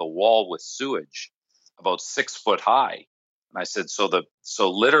up to the wall with sewage about 6 foot high. And I said, so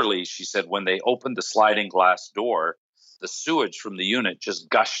literally, she said, when they opened the sliding glass door, the sewage from the unit just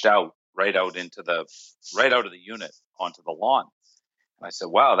gushed out right out of the unit onto the lawn. And I said,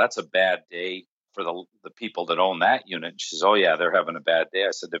 wow, that's a bad day for the people that own that unit. And she says, oh, yeah, they're having a bad day.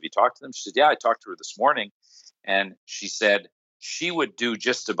 I said, have you talked to them? She said, yeah, I talked to her this morning. And she said she would do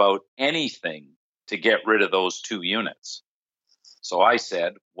just about anything to get rid of those 2 units. So I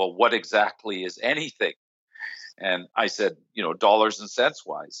said, well, what exactly is anything? And I said, dollars and cents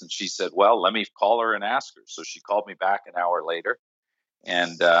wise. And she said, well, let me call her and ask her. So she called me back an hour later.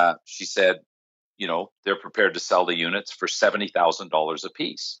 And she said, they're prepared to sell the units for $70,000 a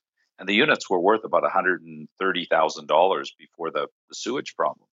piece. And the units were worth about $130,000 before the sewage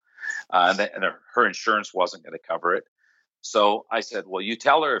problem. And her insurance wasn't going to cover it. So I said, well, you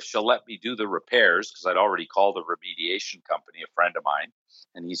tell her if she'll let me do the repairs, because I'd already called a remediation company, a friend of mine.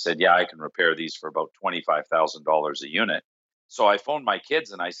 And he said, yeah, I can repair these for about $25,000 a unit. So I phoned my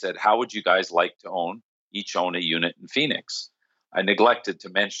kids and I said, how would you guys like to each own a unit in Phoenix? I neglected to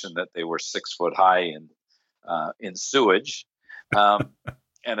mention that they were 6 foot high in sewage.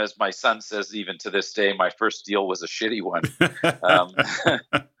 And as my son says, even to this day, my first deal was a shitty one.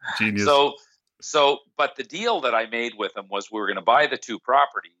 Genius. But the deal that I made with him was we were going to buy the 2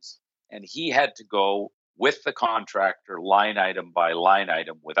 properties, and he had to go with the contractor line item by line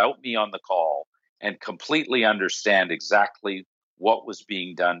item without me on the call and completely understand exactly what was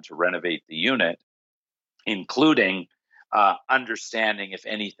being done to renovate the unit, including understanding if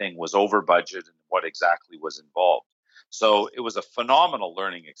anything was over budget and what exactly was involved. So it was a phenomenal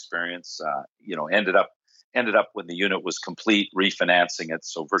learning experience. Ended up when the unit was complete, refinancing it,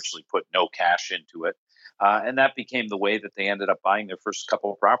 so virtually put no cash into it. And that became the way that they ended up buying their first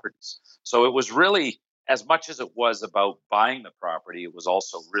couple of properties. So it was really, as much as it was about buying the property, it was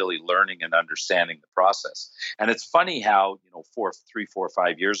also really learning and understanding the process. And it's funny how, 3, 4,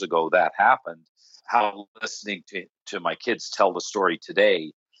 5 years ago that happened, how listening to my kids tell the story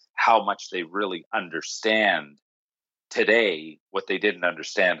today, how much they really understand today what they didn't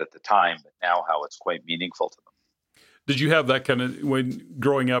understand at the time, but now how it's quite meaningful to them. Did you have that kind of, when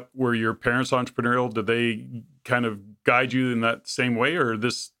growing up, were your parents entrepreneurial? Did they kind of guide you in that same way, or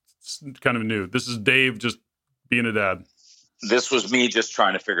this kind of new? This is Dave just being a dad. This was me just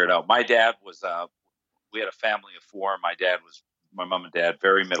trying to figure it out. My dad was, we had a family of 4. My mom and dad,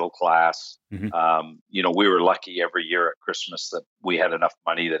 very middle class. Mm-hmm. We were lucky every year at Christmas that we had enough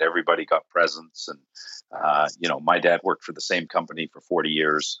money that everybody got presents. And, my dad worked for the same company for 40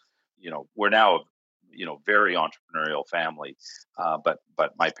 years. We're now, very entrepreneurial family. But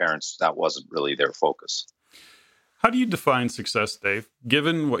my parents, that wasn't really their focus. How do you define success, Dave?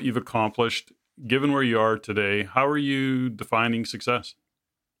 Given what you've accomplished, given where you are today, how are you defining success?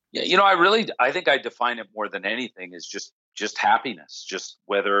 Yeah, I think I define it more than anything is just happiness, just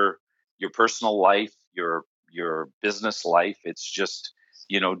whether your personal life, your business life, it's just,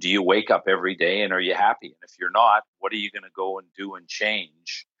 do you wake up every day and are you happy? And if you're not, what are you going to go and do and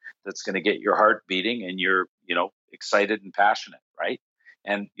change that's going to get your heart beating and you're, excited and passionate, right?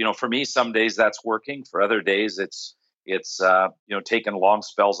 And, for me, some days that's working. For other days, it's taking long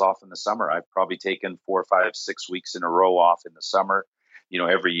spells off in the summer. I've probably taken 4, 5, 6 weeks in a row off in the summer,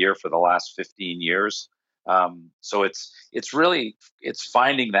 every year for the last 15 years. So it's really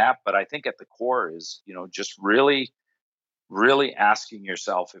finding that, but I think at the core is, just really, really asking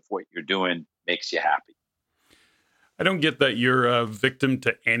yourself if what you're doing makes you happy. I don't get that you're a victim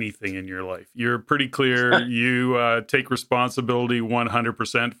to anything in your life. You're pretty clear. You take responsibility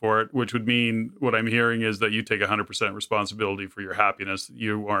 100% for it, which would mean what I'm hearing is that you take 100% responsibility for your happiness.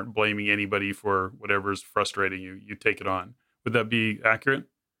 You aren't blaming anybody for whatever's frustrating you. You take it on. Would that be accurate?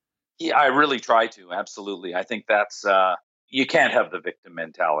 Yeah, I really try to. Absolutely. I think that's, you can't have the victim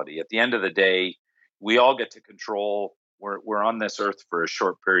mentality. At the end of the day, we all get to control. We're on this earth for a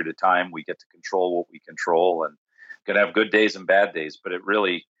short period of time. We get to control what we control, and can have good days and bad days, but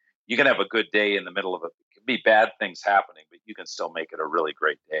you can have a good day in the middle of it. It can be bad things happening, but you can still make it a really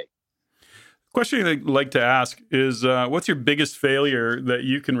great day. Question I'd like to ask is, what's your biggest failure that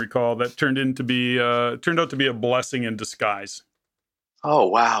you can recall that turned out to be a blessing in disguise? Oh,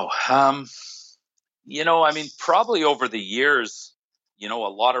 wow. Probably over the years, a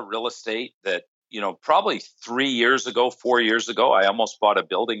lot of real estate that, probably 3 years ago, 4 years ago, I almost bought a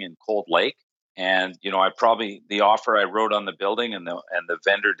building in Cold Lake. And, the offer I wrote on the building and the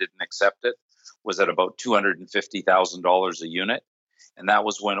vendor didn't accept it was at about $250,000 a unit. And that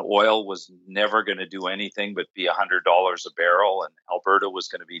was when oil was never going to do anything but be $100 a barrel. And Alberta was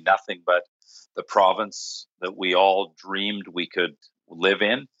going to be nothing but the province that we all dreamed we could live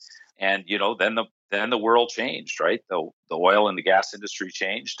in. And, then the world changed, right? The oil and the gas industry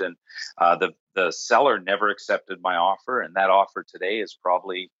changed. And the seller never accepted my offer. And that offer today is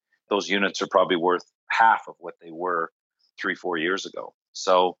those units are probably worth half of what they were 4 years ago.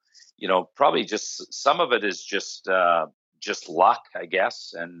 So, probably just some of it is just luck, I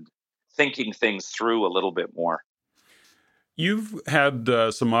guess, and thinking things through a little bit more. You've had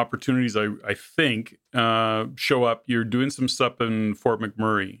some opportunities, I think, show up. You're doing some stuff in Fort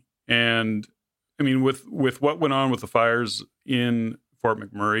McMurray, and I mean, with what went on with the fires in Fort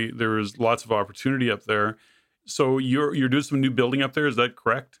McMurray, there was lots of opportunity up there. So you're doing some new building up there. Is that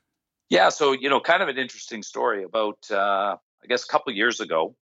correct? Yeah. So, kind of an interesting story about, I guess, a couple of years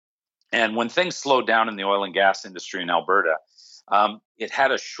ago. And when things slowed down in the oil and gas industry in Alberta, it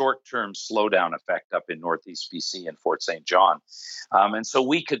had a short-term slowdown effect up in Northeast BC and Fort St. John. And so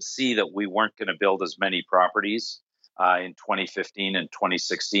we could see that we weren't going to build as many properties in 2015 and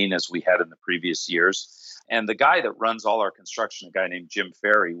 2016 as we had in the previous years. And the guy that runs all our construction, a guy named Jim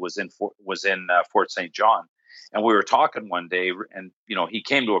Ferry, was in Fort St. John. And we were talking one day, and he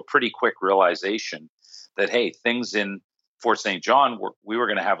came to a pretty quick realization that, hey, things in Fort St. John, we were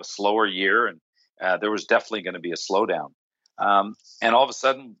going to have a slower year, and there was definitely going to be a slowdown. And all of a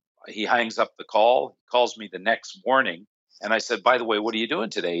sudden, he hangs up the call, calls me the next morning, and I said, by the way, what are you doing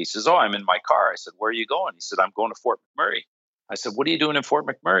today? He says, oh, I'm in my car. I said, where are you going? He said, I'm going to Fort McMurray. I said, what are you doing in Fort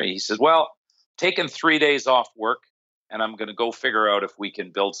McMurray? He said, well, taking 3 days off work, and I'm going to go figure out if we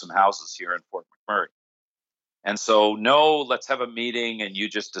can build some houses here in Fort McMurray. And so, no, let's have a meeting, and you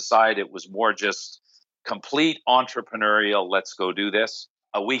just decide. It was more just complete entrepreneurial, let's go do this.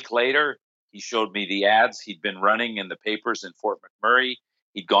 A week later, he showed me the ads he'd been running in the papers in Fort McMurray.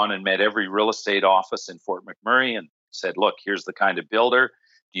 He'd gone and met every real estate office in Fort McMurray and said, look, here's the kind of builder.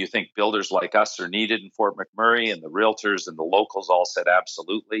 Do you think builders like us are needed in Fort McMurray? And the realtors and the locals all said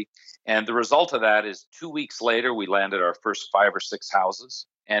absolutely. And the result of that is 2 weeks later, we landed our first 5 or 6 houses.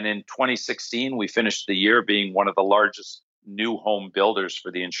 And in 2016, we finished the year being one of the largest new home builders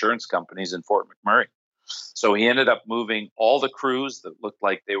for the insurance companies in Fort McMurray. So he ended up moving all the crews that looked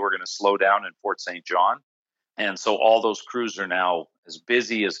like they were going to slow down in Fort St. John. And so all those crews are now as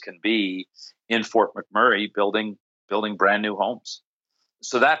busy as can be in Fort McMurray building brand new homes.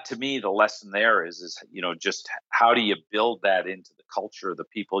 So that, to me, the lesson there is just how do you build that into the culture of the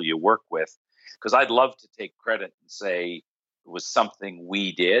people you work with? Because I'd love to take credit and say it was something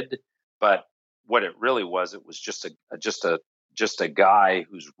we did, but what it really was, it was just a guy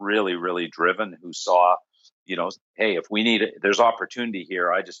who's really, really driven, who saw, hey, if we need it, there's opportunity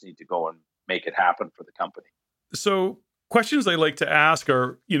here. I just need to go and make it happen for the company. So questions I like to ask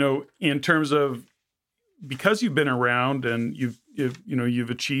are, in terms of, because you've been around and you've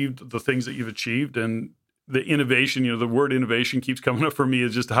achieved the things that you've achieved, and the innovation, the word innovation keeps coming up for me,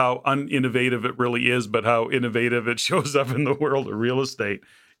 is just how uninnovative it really is, but how innovative it shows up in the world of real estate.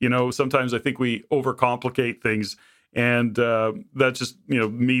 Sometimes I think we overcomplicate things. And that's just,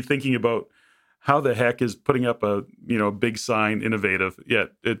 me thinking about how the heck is putting up a, big sign innovative, yet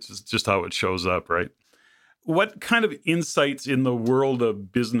it's just how it shows up, right? What kind of insights in the world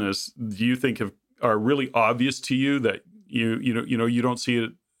of business do you think are really obvious to you that you don't see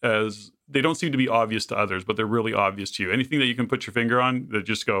it as, they don't seem to be obvious to others, but they're really obvious to you? Anything that you can put your finger on that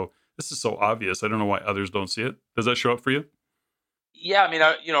just go, this is so obvious, I don't know why others don't see it? Does that show up for you? Yeah, I mean,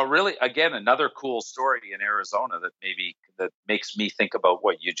 really, again, another cool story in Arizona that makes me think about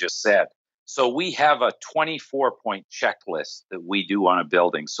what you just said. So we have a 24-point checklist that we do on a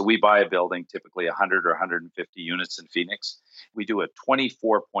building. So we buy a building, typically 100 or 150 units in Phoenix. We do a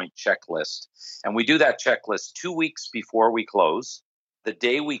 24-point checklist, and we do that checklist 2 weeks before we close, the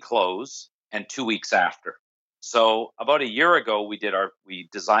day we close, and 2 weeks after. So about a year ago, we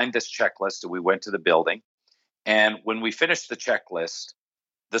designed this checklist, and we went to the building. And when we finished the checklist,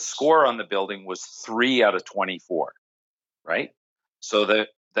 the score on the building was 3 out of 24, right? So the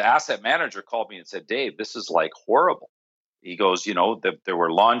asset manager called me and said, Dave, this is like horrible. He goes, there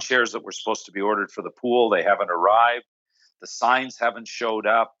were lawn chairs that were supposed to be ordered for the pool. They haven't arrived. The signs haven't showed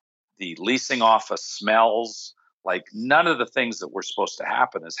up. The leasing office smells. Like none of the things that were supposed to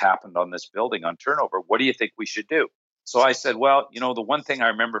happen has happened on this building on turnover. What do you think we should do? So I said, well, the one thing I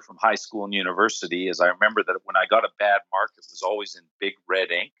remember from high school and university is I remember that when I got a bad mark, it was always in big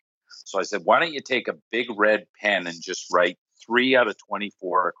red ink. So I said, why don't you take a big red pen and just write 3 out of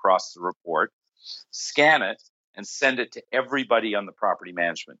 24 across the report, scan it, and send it to everybody on the property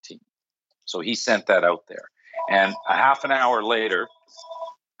management team. So he sent that out there. And a half an hour later,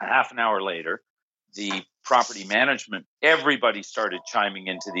 the property management, everybody started chiming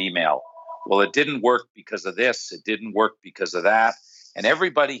into the email. Well, it didn't work because of this. It didn't work because of that. And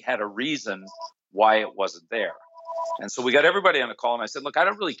everybody had a reason why it wasn't there. And so we got everybody on the call, and I said, look, I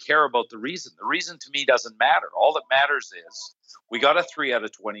don't really care about the reason. The reason to me doesn't matter. All that matters is we got a 3 out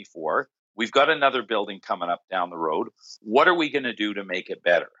of 24. we've got another building coming up down the road. What are we going to do to make it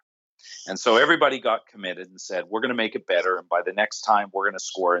better? And so everybody got committed and said, we're going to make it better. And by the next time, we're going to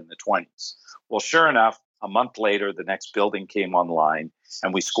score in the 20s. Well, sure enough, a month later, the next building came online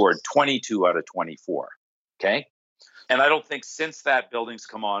and we scored 22 out of 24. Okay. And I don't think since that building's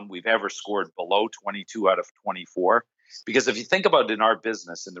come on, we've ever scored below 22 out of 24. Because if you think about it in our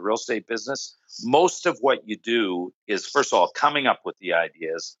business, in the real estate business, most of what you do is, first of all, coming up with the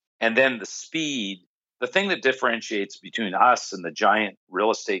ideas, and then the speed. The thing that differentiates between us and the giant real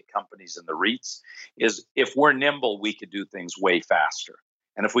estate companies and the REITs is if we're nimble, we could do things way faster.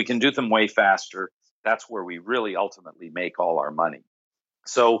 And if we can do them way faster, that's where we really ultimately make all our money.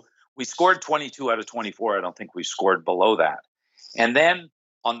 So we scored 22 out of 24. I don't think we scored below that. And then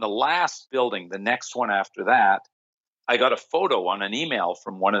on the last building, the next one after that, I got a photo on an email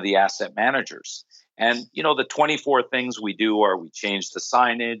from one of the asset managers. And, the 24 things we do are we change the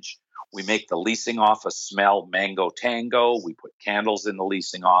signage, we make the leasing office smell mango tango, we put candles in the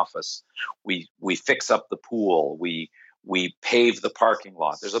leasing office, we fix up the pool, we pave the parking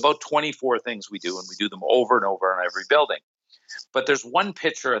lot. There's about 24 things we do, and we do them over and over on every building. But there's one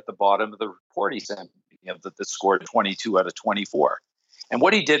picture at the bottom of the report he sent me that scored 22 out of 24. And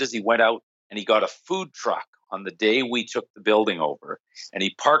what he did is he went out and he got a food truck on the day we took the building over, and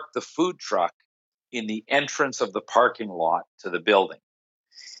he parked the food truck in the entrance of the parking lot to the building.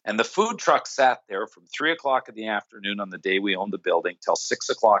 And the food truck sat there from 3:00 in the afternoon on the day we owned the building till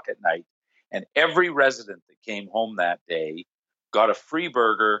 6:00 at night. And every resident that came home that day got a free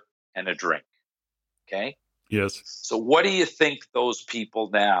burger and a drink. Okay? Yes. So what do you think those people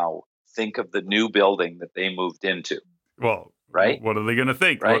now think of the new building that they moved into? Well, right? What are they going to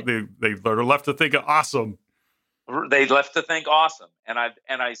think? Right? Well, they're left to think awesome. They left to think awesome. And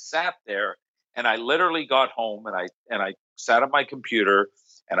I sat there and I literally got home and I sat at my computer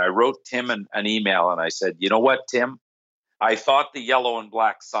and I wrote Tim an email and I said, you know what, Tim? I thought the yellow and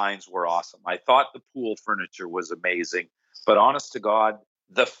black signs were awesome. I thought the pool furniture was amazing. But honest to God,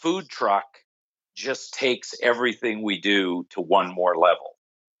 the food truck just takes everything we do to one more level.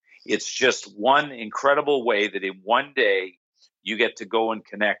 It's just one incredible way that in one day you get to go and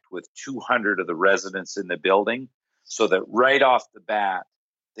connect with 200 of the residents in the building so that right off the bat,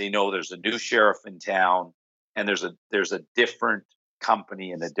 they know there's a new sheriff in town and there's a different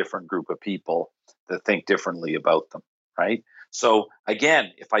company and a different group of people that think differently about them, right? So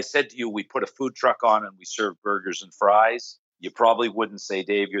again, if I said to you, we put a food truck on and we serve burgers and fries, you probably wouldn't say,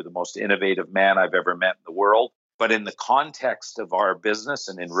 Dave, you're the most innovative man I've ever met in the world. But in the context of our business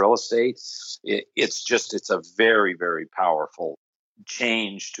and in real estate, it's a very, very powerful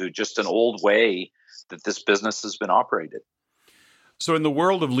change to just an old way that this business has been operated. So in the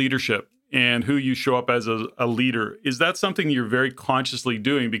world of leadership and who you show up as a leader, is that something you're very consciously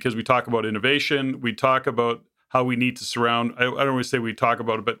doing? Because we talk about innovation, we talk about how we need to surround, I don't want to say we talk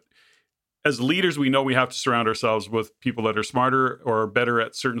about it, but as leaders, we know we have to surround ourselves with people that are smarter or better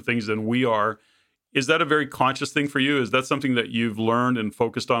at certain things than we are. Is that a very conscious thing for you? Is that something that you've learned and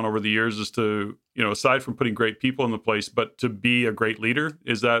focused on over the years, is to, aside from putting great people in the place, but to be a great leader?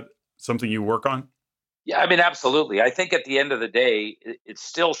 Is that something you work on? Yeah, I mean, absolutely. I think at the end of the day, it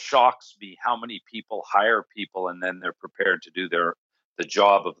still shocks me how many people hire people and then they're prepared to do the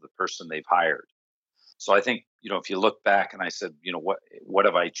job of the person they've hired. So I think, if you look back and I said, what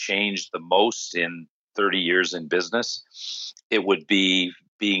have I changed the most in 30 years in business? It would be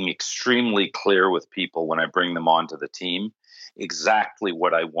being extremely clear with people when I bring them onto the team, exactly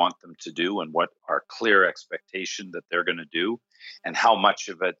what I want them to do and what our clear expectation that they're going to do and how much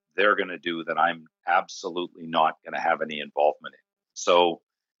of it they're going to do that I'm absolutely not going to have any involvement in. So,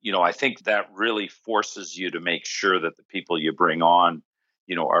 I think that really forces you to make sure that the people you bring on,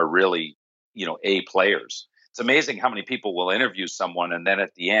 are really, A players. It's amazing how many people will interview someone and then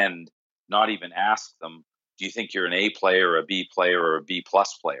at the end, not even ask them, do you think you're an A player, a B player, or a B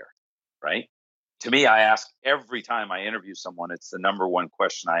plus player, right? To me, I ask every time I interview someone, it's the number one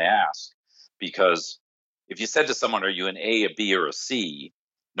question I ask. Because if you said to someone, are you an A, a B, or a C,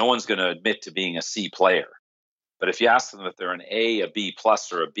 no one's going to admit to being a C player. But if you ask them if they're an A, a B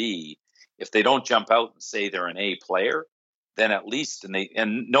plus, or a B, if they don't jump out and say they're an A player, then at least,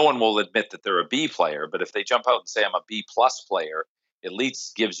 and no one will admit that they're a B player, but if they jump out and say I'm a B plus player, at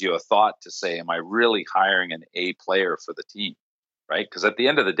least gives you a thought to say, am I really hiring an A player for the team, right? Because at the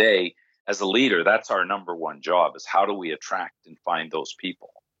end of the day, as a leader, that's our number one job, is how do we attract and find those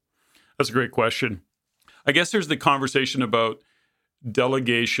people? That's a great question. I guess there's the conversation about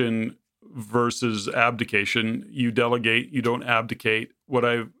delegation versus abdication. You delegate, you don't abdicate. What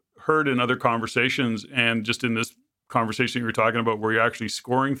I've heard in other conversations, and just in this conversation you were talking about where you're actually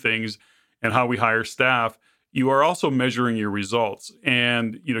scoring things, and how we hire staff, you are also measuring your results.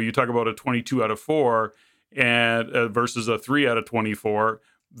 And, you talk about a 22 out of 4 and versus a 3 out of 24.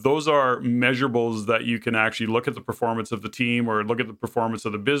 Those are measurables that you can actually look at the performance of the team or look at the performance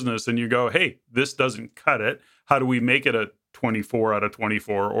of the business and you go, hey, this doesn't cut it. How do we make it a 24 out of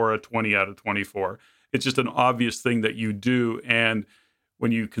 24 or a 20 out of 24? It's just an obvious thing that you do. And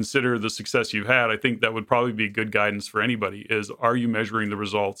when you consider the success you've had, I think that would probably be good guidance for anybody is, are you measuring the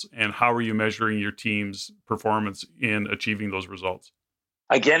results and how are you measuring your team's performance in achieving those results?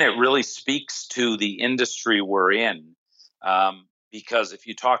 Again, it really speaks to the industry we're in. Because if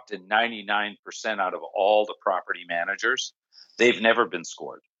you talk to 99% out of all the property managers, they've never been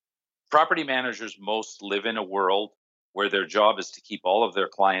scored. Property managers most live in a world where their job is to keep all of their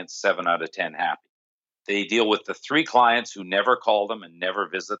clients 7 out of 10 happy. They deal with the 3 clients who never call them and never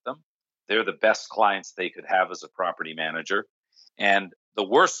visit them. They're the best clients they could have as a property manager. And the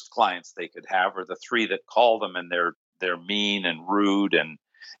worst clients they could have are the 3 that call them and they're mean and rude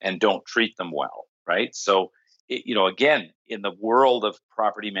and don't treat them well, right? So again, in the world of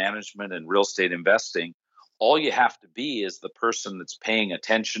property management and real estate investing, all you have to be is the person that's paying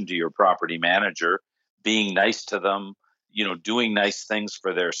attention to your property manager, being nice to them, doing nice things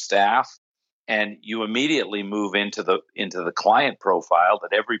for their staff, and you immediately move into the client profile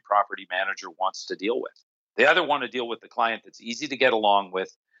that every property manager wants to deal with. They either want to deal with the client that's easy to get along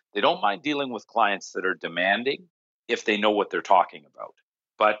with. They don't mind dealing with clients that are demanding if they know what they're talking about.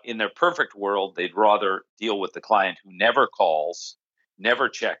 But in their perfect world, they'd rather deal with the client who never calls, never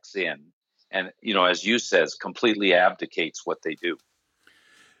checks in, and, as you says, completely abdicates what they do.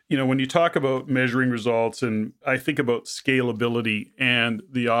 When you talk about measuring results, and I think about scalability and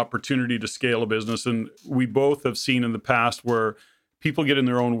the opportunity to scale a business, and we both have seen in the past where people get in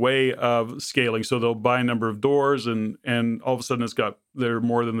their own way of scaling. So they'll buy a number of doors and all of a sudden they're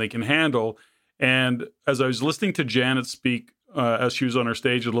more than they can handle. And as I was listening to Janet speak, as she was on our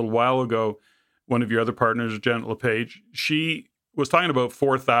stage a little while ago, one of your other partners, Janet LePage, she was talking about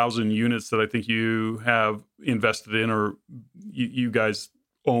 4,000 units that I think you have invested in or you guys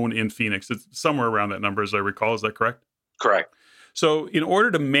own in Phoenix. It's somewhere around that number, as I recall. Is that correct? Correct. So in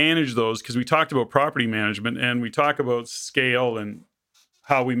order to manage those, because we talked about property management and we talk about scale and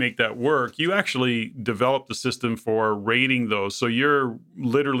how we make that work, you actually developed the system for rating those. So you're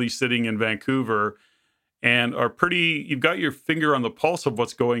literally sitting in Vancouver and you've got your finger on the pulse of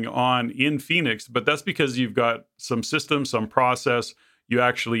what's going on in Phoenix, but that's because you've got some system, some process, you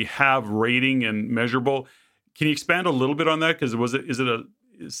actually have rating and measurable. Can you expand a little bit on that? Because is it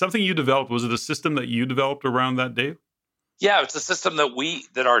something you developed? Was it a system that you developed around that, Dave? Yeah, it's a system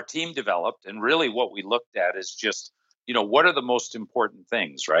that our team developed. And really what we looked at is just, what are the most important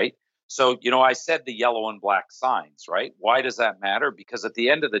things, right? So, I said the yellow and black signs, right? Why does that matter? Because at the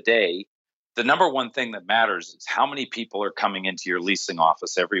end of the day, the number one thing that matters is how many people are coming into your leasing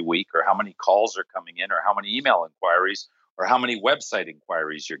office every week, or how many calls are coming in, or how many email inquiries, or how many website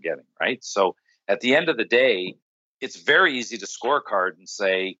inquiries you're getting, right? So at the end of the day, it's very easy to scorecard and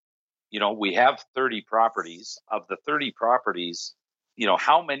say, we have 30 properties. Of the 30 properties,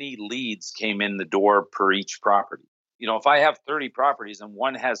 how many leads came in the door per each property? If I have 30 properties and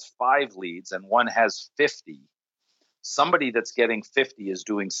one has 5 leads and one has 50, somebody that's getting 50 is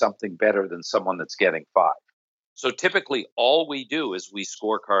doing something better than someone that's getting 5. So typically all we do is we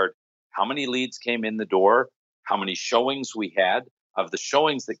scorecard how many leads came in the door, how many showings we had. Of the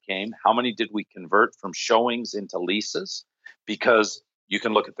showings that came, how many did we convert from showings into leases? Because you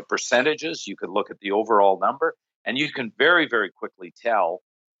can look at the percentages, you can look at the overall number, and you can very, very quickly tell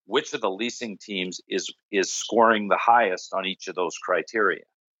which of the leasing teams is scoring the highest on each of those criteria,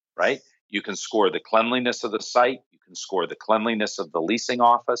 right? You can score the cleanliness of the site, you can score the cleanliness of the leasing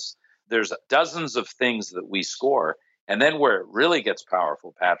office. There's dozens of things that we score. And then where it really gets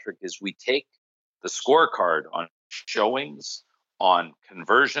powerful, Patrick, is we take the scorecard on showings, on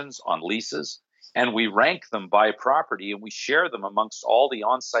conversions, on leases, and we rank them by property and we share them amongst all the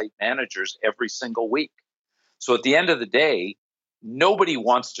on-site managers every single week. So at the end of the day, nobody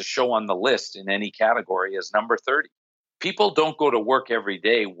wants to show on the list in any category as number 30. People don't go to work every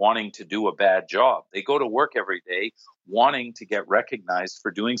day wanting to do a bad job. They go to work every day wanting to get recognized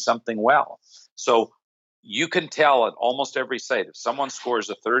for doing something well. So you can tell at almost every site, if someone scores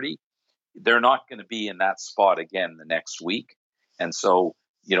a 30, they're not going to be in that spot again the next week. And so,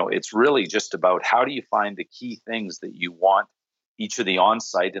 it's really just about how do you find the key things that you want each of the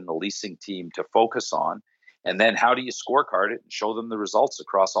on-site and the leasing team to focus on, and then how do you scorecard it and show them the results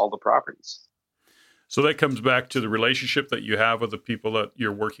across all the properties? So that comes back to the relationship that you have with the people that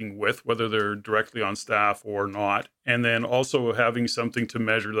you're working with, whether they're directly on staff or not, and then also having something to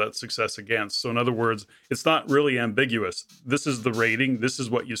measure that success against. So in other words, it's not really ambiguous. This is the rating, this is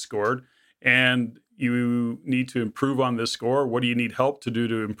what you scored, and you need to improve on this score. What do you need help to do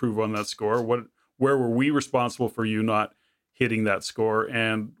to improve on that score? Where were we responsible for you not hitting that score,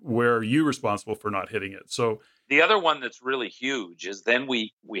 and where are you responsible for not hitting it? So the other one that's really huge is then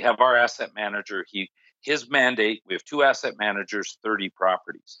we have our asset manager. His mandate, we have 2 asset managers, 30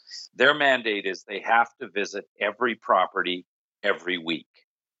 properties. Their mandate is they have to visit every property every week.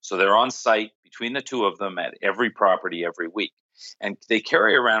 So they're on site between the 2 of them at every property every week. And they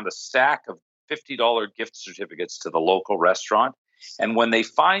carry around a stack of $50 gift certificates to the local restaurant. And when they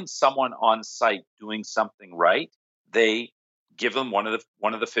find someone on site doing something right, they give them one of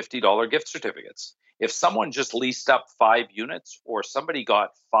the $50 gift certificates. If someone just leased up 5 units, or somebody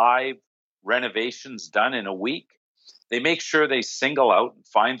got 5 renovations done in a week, they make sure they single out and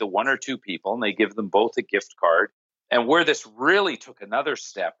find the 1 or 2 people, and they give them both a gift card. And where this really took another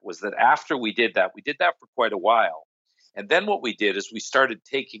step was that after we did that for quite a while. And then what we did is we started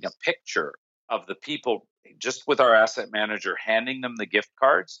taking a picture of the people just with our asset manager, handing them the gift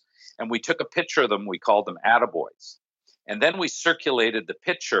cards. And we took a picture of them. We called them attaboys. And then we circulated the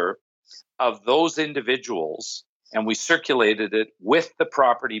picture of those individuals, and we circulated it with the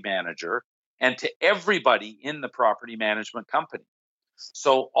property manager and to everybody in the property management company.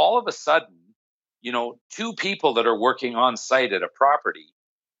 So all of a sudden, 2 people that are working on site at a property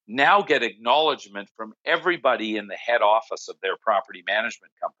now get acknowledgement from everybody in the head office of their property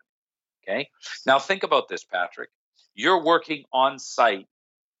management company. Okay. Now think about this, Patrick. You're working on site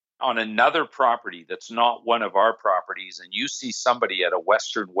on another property that's not one of our properties, and you see somebody at a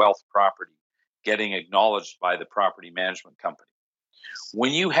Western Wealth property getting acknowledged by the property management company.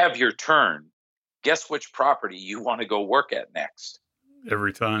 When you have your turn, guess which property you want to go work at next?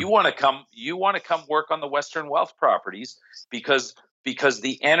 Every time. You want to come work on the Western Wealth properties because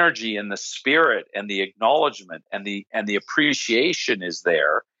the energy and the spirit and the acknowledgement and the appreciation is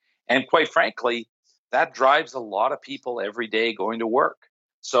there. And quite frankly, that drives a lot of people every day going to work.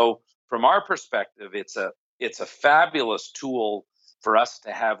 So from our perspective, it's a fabulous tool for us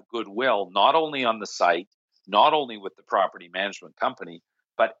to have goodwill, not only on the site, not only with the property management company,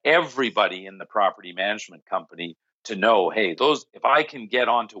 but everybody in the property management company to know, hey, if I can get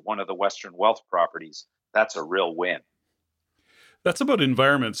onto one of the Western Wealth properties, that's a real win. That's about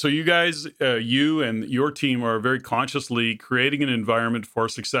environment. So you guys, you and your team are very consciously creating an environment for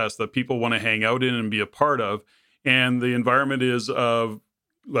success that people want to hang out in and be a part of. And the environment is of,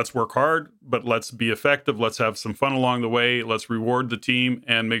 let's work hard, but let's be effective. Let's have some fun along the way. Let's reward the team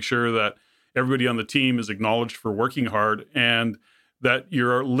and make sure that everybody on the team is acknowledged for working hard, and that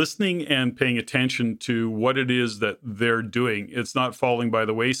you're listening and paying attention to what it is that they're doing. It's not falling by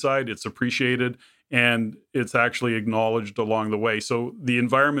the wayside. It's appreciated, and it's actually acknowledged along the way. So the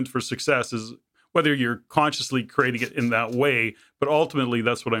environment for success is, whether you're consciously creating it in that way, but ultimately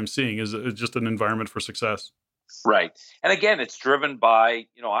that's what I'm seeing is just an environment for success. Right. And again, it's driven by,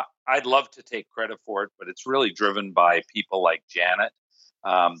 I'd love to take credit for it, but it's really driven by people like Janet,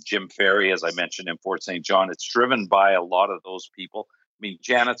 Jim Ferry, as I mentioned, in Fort St. John. It's driven by a lot of those people. I mean,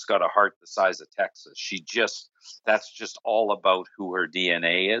 Janet's got a heart the size of Texas. That's just all about who her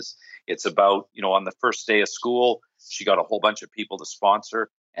DNA is. It's about, on the first day of school, she got a whole bunch of people to sponsor,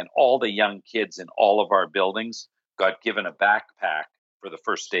 and all the young kids in all of our buildings got given a backpack for the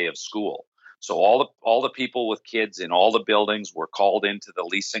first day of school. So all the people with kids in all the buildings were called into the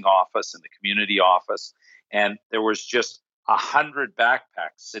leasing office and the community office, and there was just 100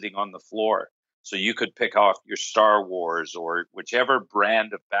 backpacks sitting on the floor. So you could pick off your Star Wars or whichever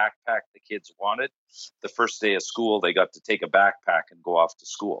brand of backpack the kids wanted. The first day of school, they got to take a backpack and go off to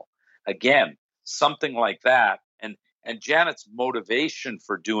school. Again, something like that. And Janet's motivation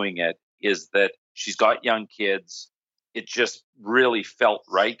for doing it is that she's got young kids. It just really felt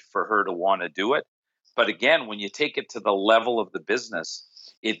right for her to want to do it. But again, when you take it to the level of the business,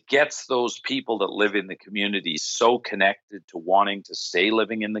 it gets those people that live in the communities so connected to wanting to stay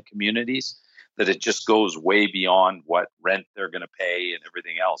living in the communities that it just goes way beyond what rent they're going to pay and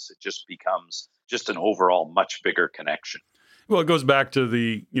everything else. It just becomes just an overall much bigger connection. Well, it goes back to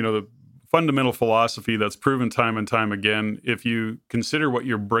the fundamental philosophy that's proven time and time again. If you consider what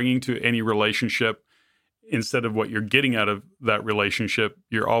you're bringing to any relationship instead of what you're getting out of that relationship,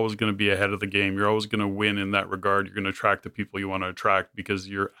 you're always going to be ahead of the game. You're always going to win in that regard. You're going to attract the people you want to attract because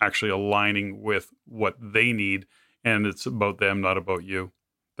you're actually aligning with what they need, and it's about them, not about you.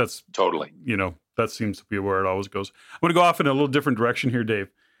 That's totally, that seems to be where it always goes. I'm going to go off in a little different direction here, Dave.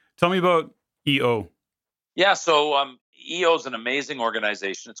 Tell me about EO. Yeah, so EO is an amazing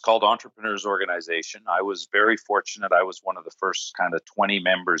organization. It's called Entrepreneurs Organization. I was very fortunate. I was one of the first kind of 20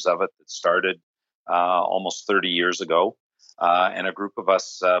 members of it that started almost 30 years ago. And a group of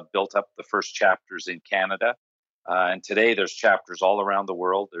us built up the first chapters in Canada. And today there's chapters all around the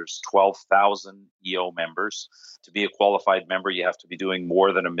world. There's 12,000 EO members. To be a qualified member, you have to be doing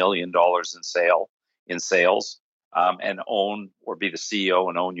more than $1 million in sales, and own or be the CEO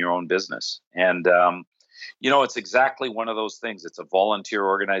and own your own business. And it's exactly one of those things. It's a volunteer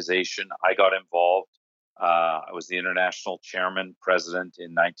organization. I got involved. I was the international chairman, president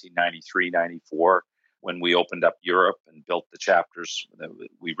in 1993, 94, when we opened up Europe and built the chapters.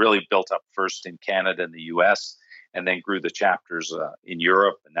 We really built up first in Canada and the US, and then grew the chapters in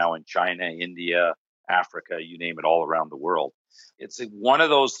Europe and now in China, India, Africa, you name it, all around the world. It's one of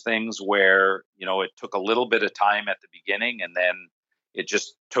those things where, it took a little bit of time at the beginning, and then it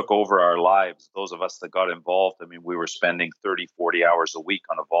just took over our lives. Those of us that got involved, I mean, we were spending 30, 40 hours a week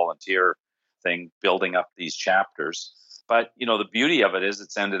on a volunteer thing, building up these chapters. But, the beauty of it is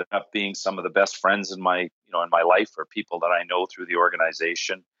it's ended up being some of the best friends in my life, or people that I know through the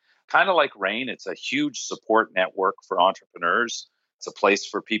organization. Kind of like Rain, it's a huge support network for entrepreneurs. It's a place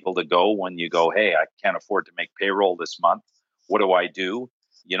for people to go when you go, hey, I can't afford to make payroll this month. What do I do?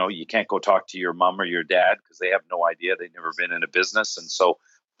 You can't go talk to your mom or your dad because they have no idea. They've never been in a business. And so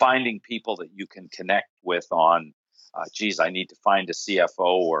finding people that you can connect with on, geez, I need to find a CFO,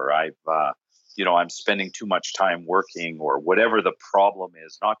 or I'm spending too much time working, or whatever the problem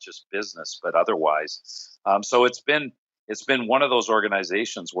is, not just business, but otherwise. So it's been one of those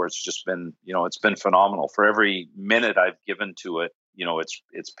organizations where it's just been, it's been phenomenal. For every minute I've given to it,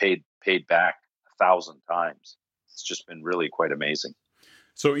 it's paid back 1,000 times. It's just been really quite amazing.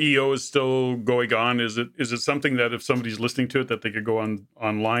 So EO is still going on. Is it something that if somebody's listening to it, that they could go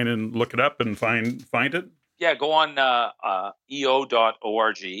online and look it up and find it? Yeah, go on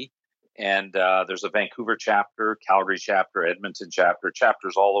eo.org, and there's a Vancouver chapter, Calgary chapter, Edmonton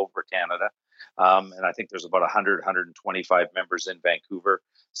chapters all over Canada. And I think there's about 100, 125 members in Vancouver,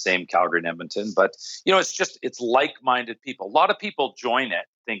 same Calgary and Edmonton. But, it's like-minded people. A lot of people join it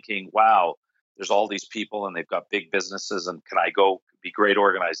thinking, wow, there's all these people and they've got big businesses, and can I go, be great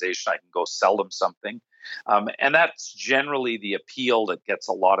organization, I can go sell them something. And that's generally the appeal that gets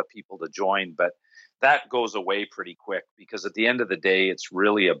a lot of people to join. But that goes away pretty quick, because at the end of the day, it's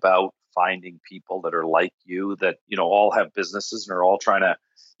really about finding people that are like you, that, all have businesses and are all trying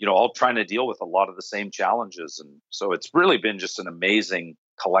to deal with a lot of the same challenges. And so it's really been just an amazing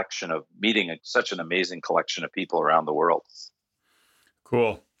collection of such an amazing collection of people around the world.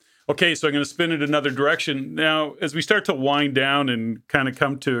 Cool. Okay, so I'm going to spin it another direction. Now, as we start to wind down and kind of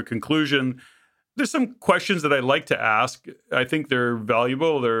come to a conclusion, there's some questions that I like to ask. I think they're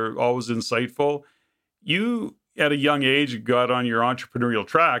valuable. They're always insightful. You, at a young age, got on your entrepreneurial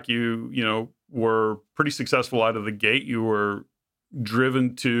track. You were pretty successful out of the gate. You were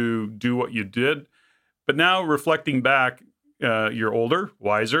driven to do what you did. But now, reflecting back, you're older,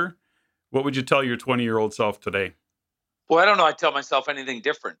 wiser. What would you tell your 20-year-old self today? Well, I don't know. I tell myself anything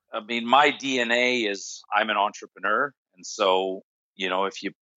different. I mean, my DNA is I'm an entrepreneur. And so, if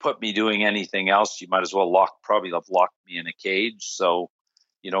you put me doing anything else, you might as well probably have locked me in a cage. So,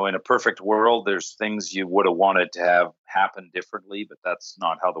 in a perfect world, there's things you would have wanted to have happen differently, but that's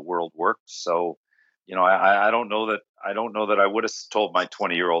not how the world works. So, I don't know that I would have told my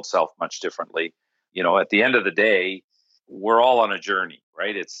 20-year-old self much differently. At the end of the day, we're all on a journey,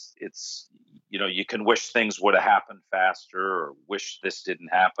 right? It's you can wish things would have happened faster, or wish this didn't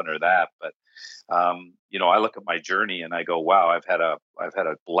happen or that. But I look at my journey and I go, wow, I've had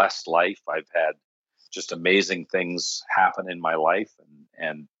a blessed life. I've had just amazing things happen in my life,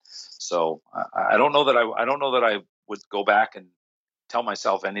 and so I don't know that I would go back and tell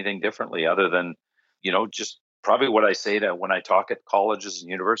myself anything differently, other than just probably what I say to when I talk at colleges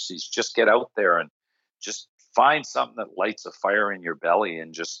and universities: just get out there and just find something that lights a fire in your belly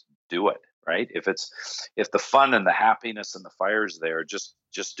and just do it. Right? If the fun and the happiness and the fire's there, just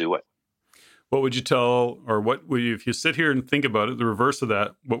do it. What would you tell, or what would you, if you sit here and think about it, the reverse of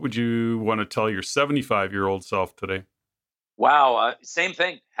that, what would you want to tell your 75-year-old self today? Wow, same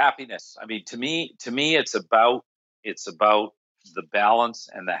thing. Happiness. I mean, to me, it's about the balance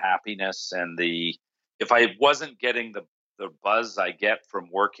and the happiness, and the. If I wasn't getting the buzz I get from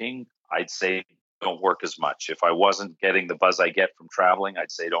working, I'd say don't work as much. If I wasn't getting the buzz I get from traveling, I'd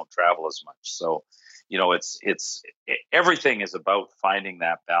say don't travel as much. So, it's everything is about finding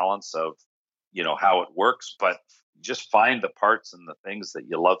that balance of, how it works, but just find the parts and the things that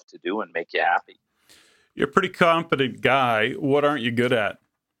you love to do and make you happy. You're a pretty competent guy. What aren't you good at?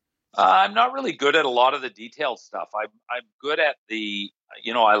 I'm not really good at a lot of the detailed stuff. I'm good at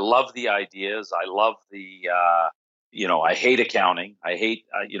I love the ideas. I love I hate accounting. I hate,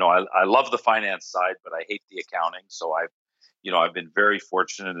 I love the finance side, but I hate the accounting. So I've been very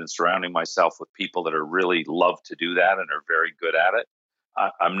fortunate in surrounding myself with people that are really love to do that and are very good at it.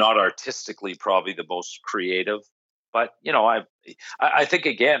 I'm not artistically probably the most creative, but I think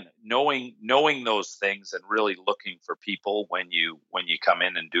again, knowing those things and really looking for people when you come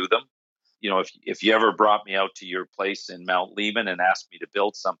in and do them. If you ever brought me out to your place in Mount Lehman and asked me to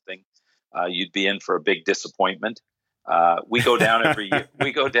build something, you'd be in for a big disappointment. We go down every year.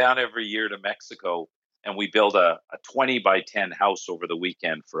 We go down every year to Mexico, and we build a 20 by 10 house over the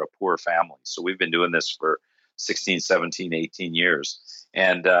weekend for a poor family. So we've been doing this for 16, 17, 18 years.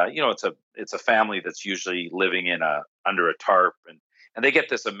 And it's a family that's usually living under a tarp, and they get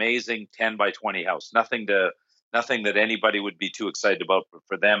this amazing 10 by 20 house. Nothing that anybody would be too excited about, but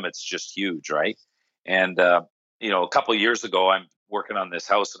for them it's just huge, right? And a couple of years ago, I'm working on this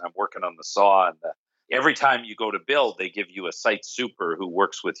house and I'm working on the saw, and every time you go to build, they give you a site super who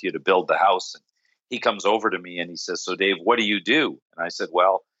works with you to build the house. And he comes over to me and he says, "So Dave, what do you do?" And I said,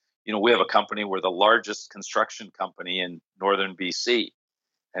 "Well, we have a company. We're the largest construction company in northern BC."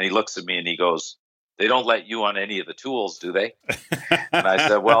 And he looks at me and he goes, "They don't let you on any of the tools, do they?" And I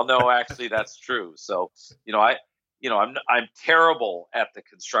said, "Well, no, actually, that's true." So, I'm terrible at the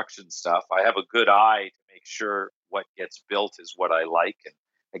construction stuff. I have a good eye to make sure what gets built is what I like. And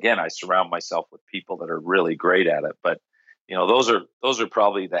again, I surround myself with people that are really great at it. But, those are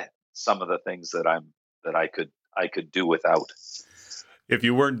probably some of the things that I could do without. If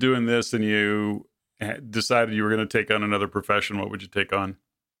you weren't doing this and you decided you were going to take on another profession, what would you take on?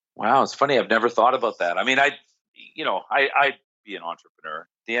 Wow, it's funny. I've never thought about that. I mean, I'd be an entrepreneur.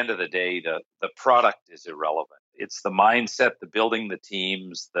 At the end of the day, the product is irrelevant. It's the mindset, the building the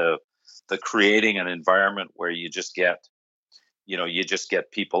teams, the creating an environment where you just get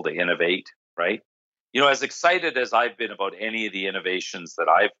people to innovate, right? As excited as I've been about any of the innovations that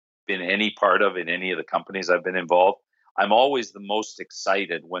I've been any part of in any of the companies I've been involved, I'm always the most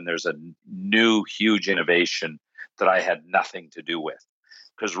excited when there's a new huge innovation that I had nothing to do with.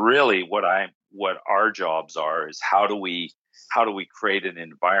 Because really what our jobs are is how do we create an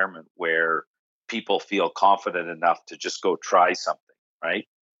environment where people feel confident enough to just go try something, right?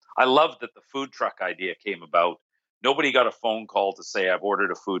 I love that the food truck idea came about. Nobody got a phone call to say, "I've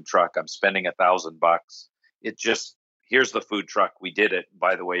ordered a food truck, I'm spending $1,000." It just, "Here's the food truck, we did it.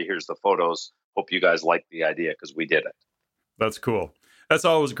 By the way, here's the photos. Hope you guys like the idea because we did it." That's cool. That's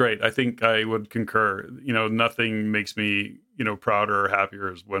always great. I think I would concur. Nothing makes me, prouder or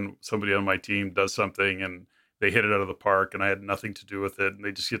happier is when somebody on my team does something and they hit it out of the park and I had nothing to do with it and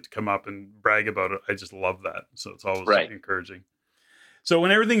they just get to come up and brag about it. I just love that. So it's always Right. encouraging. So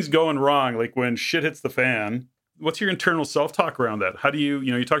when everything's going wrong, like when shit hits the fan, what's your internal self-talk around that? How do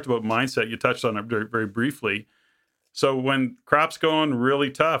you talked about mindset, you touched on it very, very briefly. So when crap's going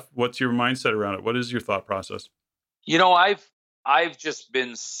really tough, what's your mindset around it? What is your thought process? I've just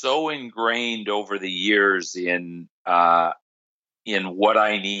been so ingrained over the years in what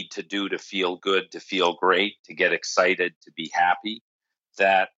I need to do to feel good, to feel great, to get excited, to be happy,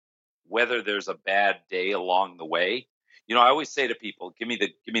 that whether there's a bad day along the way, I always say to people, give me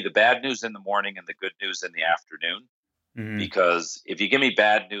the bad news in the morning and the good news in the afternoon. Hmm. Because if you give me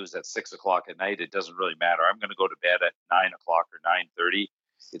bad news at 6 o'clock at night, it doesn't really matter. I'm going to go to bed at 9 o'clock or 9:30.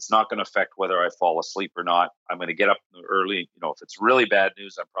 It's not going to affect whether I fall asleep or not. I'm going to get up early. If it's really bad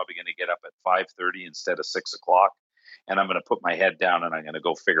news, I'm probably going to get up at 5:30 instead of 6 o'clock, and I'm going to put my head down and I'm going to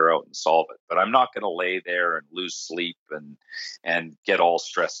go figure out and solve it. But I'm not going to lay there and lose sleep and get all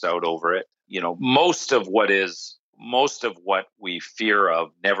stressed out over it. Most of what we fear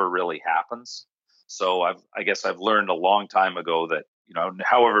of never really happens. So I guess I've learned a long time ago that,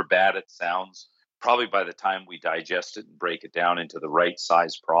 however bad it sounds, probably by the time we digest it and break it down into the right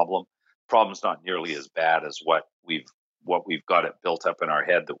size problem's not nearly as bad as what we've got it built up in our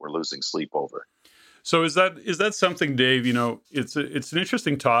head that we're losing sleep over. So is that something, Dave? It's an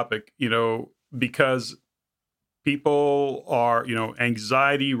interesting topic, because people are,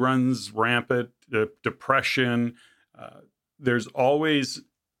 anxiety runs rampant, depression. There's always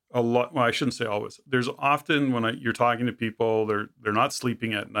a lot. Well, I shouldn't say always. There's often when you're talking to people, they're not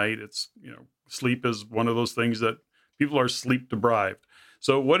sleeping at night. It's sleep is one of those things that people are sleep deprived.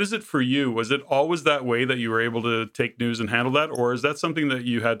 So, what is it for you? Was it always that way that you were able to take news and handle that, or is that something that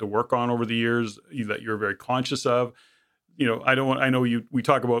you had to work on over the years that you're very conscious of? I don't want. I know you. We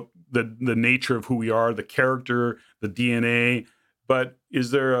talk about the nature of who we are, the character, the DNA, but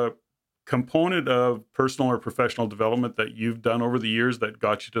is there a component of personal or professional development that you've done over the years that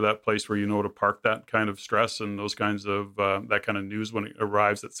got you to that place where you know to park that kind of stress and those kinds of that kind of news when it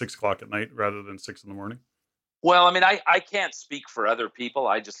arrives at 6 o'clock at night rather than 6 in the morning? Well, I mean, I can't speak for other people.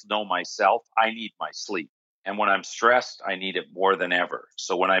 I just know myself. I need my sleep. And when I'm stressed, I need it more than ever.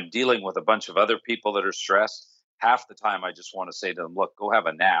 So when I'm dealing with a bunch of other people that are stressed, half the time I just want to say to them, look, go have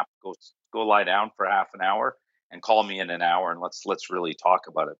a nap, go lie down for half an hour and call me in an hour and let's really talk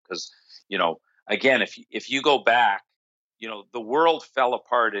about it. Because, again, if you go back, the world fell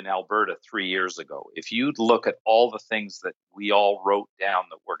apart in Alberta 3 years ago. If you look at all the things that we all wrote down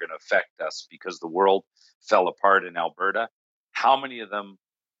that were going to affect us because the world fell apart in Alberta, how many of them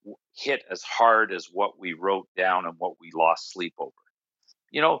hit as hard as what we wrote down and what we lost sleep over?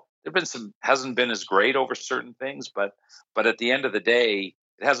 There've been hasn't been as great over certain things, but at the end of the day,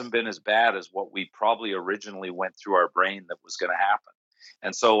 it hasn't been as bad as what we probably originally went through our brain that was going to happen.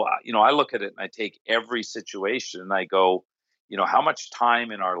 And so, I look at it and I take every situation and I go, how much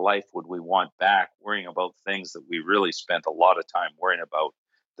time in our life would we want back worrying about things that we really spent a lot of time worrying about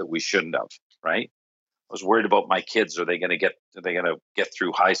that we shouldn't have, right? I was worried about my kids. Are they going to get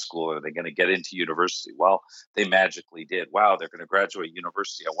through high school? Are they going to get into university? Well, they magically did. Wow, they're going to graduate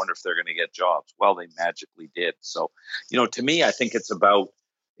university. I wonder if they're going to get jobs. Well, they magically did. So, to me, I think it's about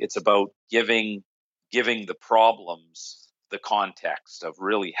giving the problems the context of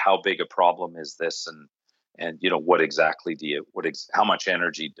really how big a problem is this, and what exactly how much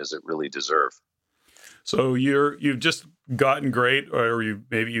energy does it really deserve? So you've just gotten great, or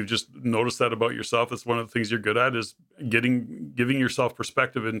you've just noticed that about yourself. It's one of the things you're good at is giving yourself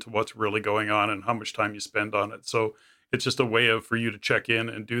perspective into what's really going on and how much time you spend on it. So it's just a way for you to check in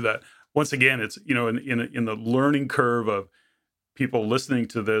and do that. Once again, it's in the learning curve of people listening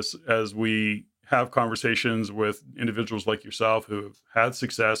to this as we have conversations with individuals like yourself who have had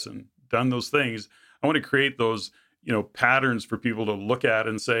success and done those things. I want to create those patterns for people to look at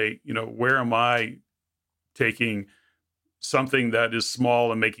and say, where am I taking something that is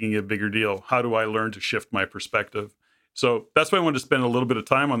small and making it a bigger deal? How do I learn to shift my perspective? So that's why I wanted to spend a little bit of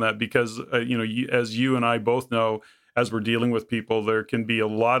time on that, because, as you and I both know, as we're dealing with people, there can be a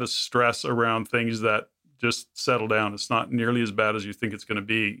lot of stress around things that just settle down. It's not nearly as bad as you think it's going to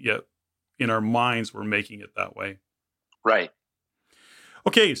be, yet in our minds, we're making it that way. Right.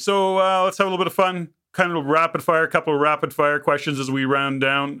 Okay, so let's have a little bit of fun. Kind of a couple of rapid fire questions as we round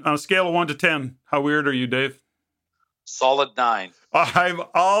down. On a scale of 1 to 10, how weird are you, Dave? Solid 9. I'm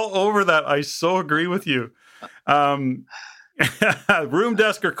all over that. I so agree with you. Room,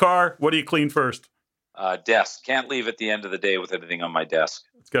 desk, or car, what do you clean first? Desk. Can't leave at the end of the day with anything on my desk.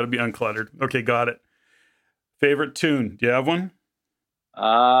 It's got to be uncluttered. Okay, got it. Favorite tune? Do you have one?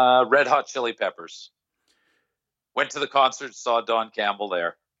 Red Hot Chili Peppers. Went to the concert, saw Don Campbell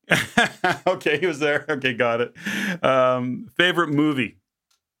there. Okay, he was there. Okay, got it. Favorite movie?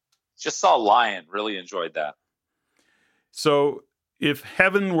 Just saw Lion. Really enjoyed that. So if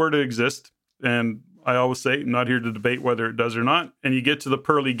heaven were to exist, and I always say, I'm not here to debate whether it does or not, and you get to the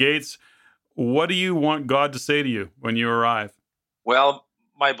pearly gates, what do you want God to say to you when you arrive? Well,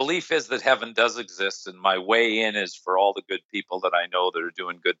 my belief is that heaven does exist, and my way in is for all the good people that I know that are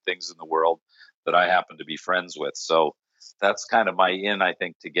doing good things in the world that I happen to be friends with. So that's kind of my in, I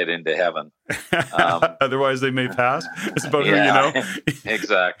think, to get into heaven. Otherwise, they may pass. It's about who you know.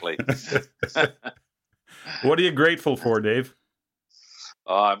 Exactly. What are you grateful for, Dave?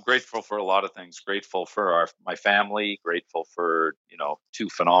 I'm grateful for a lot of things. Grateful for my family. Grateful for 2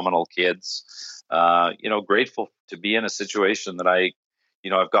 phenomenal kids. Grateful to be in a situation that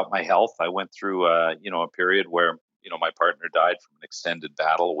I've got my health. I went through a period where my partner died from an extended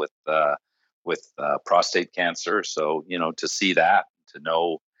battle with prostate cancer. So, to see that,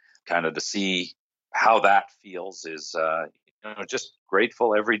 to see how that feels is, just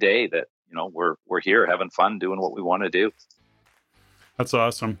grateful every day that, we're here having fun doing what we want to do. That's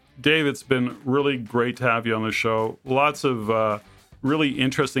awesome. Dave, it's been really great to have you on the show. Lots of really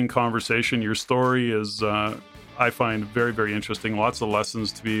interesting conversation. Your story is, I find, very, very interesting. Lots of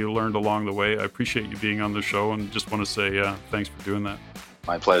lessons to be learned along the way. I appreciate you being on the show and just want to say thanks for doing that.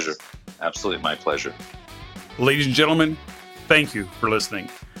 My pleasure. Absolutely my pleasure. Ladies and gentlemen, thank you for listening.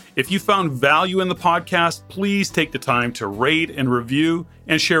 If you found value in the podcast, please take the time to rate and review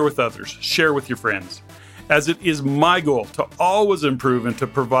and share with others. Share with your friends. As it is my goal to always improve and to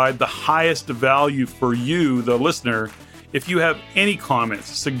provide the highest value for you, the listener. If you have any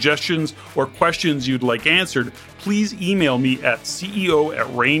comments, suggestions, or questions you'd like answered, please email me at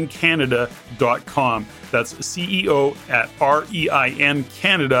ceo@reincanada.com. That's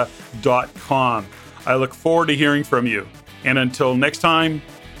ceo@reincanada.com. I look forward to hearing from you. And until next time,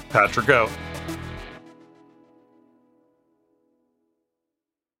 Patrick out.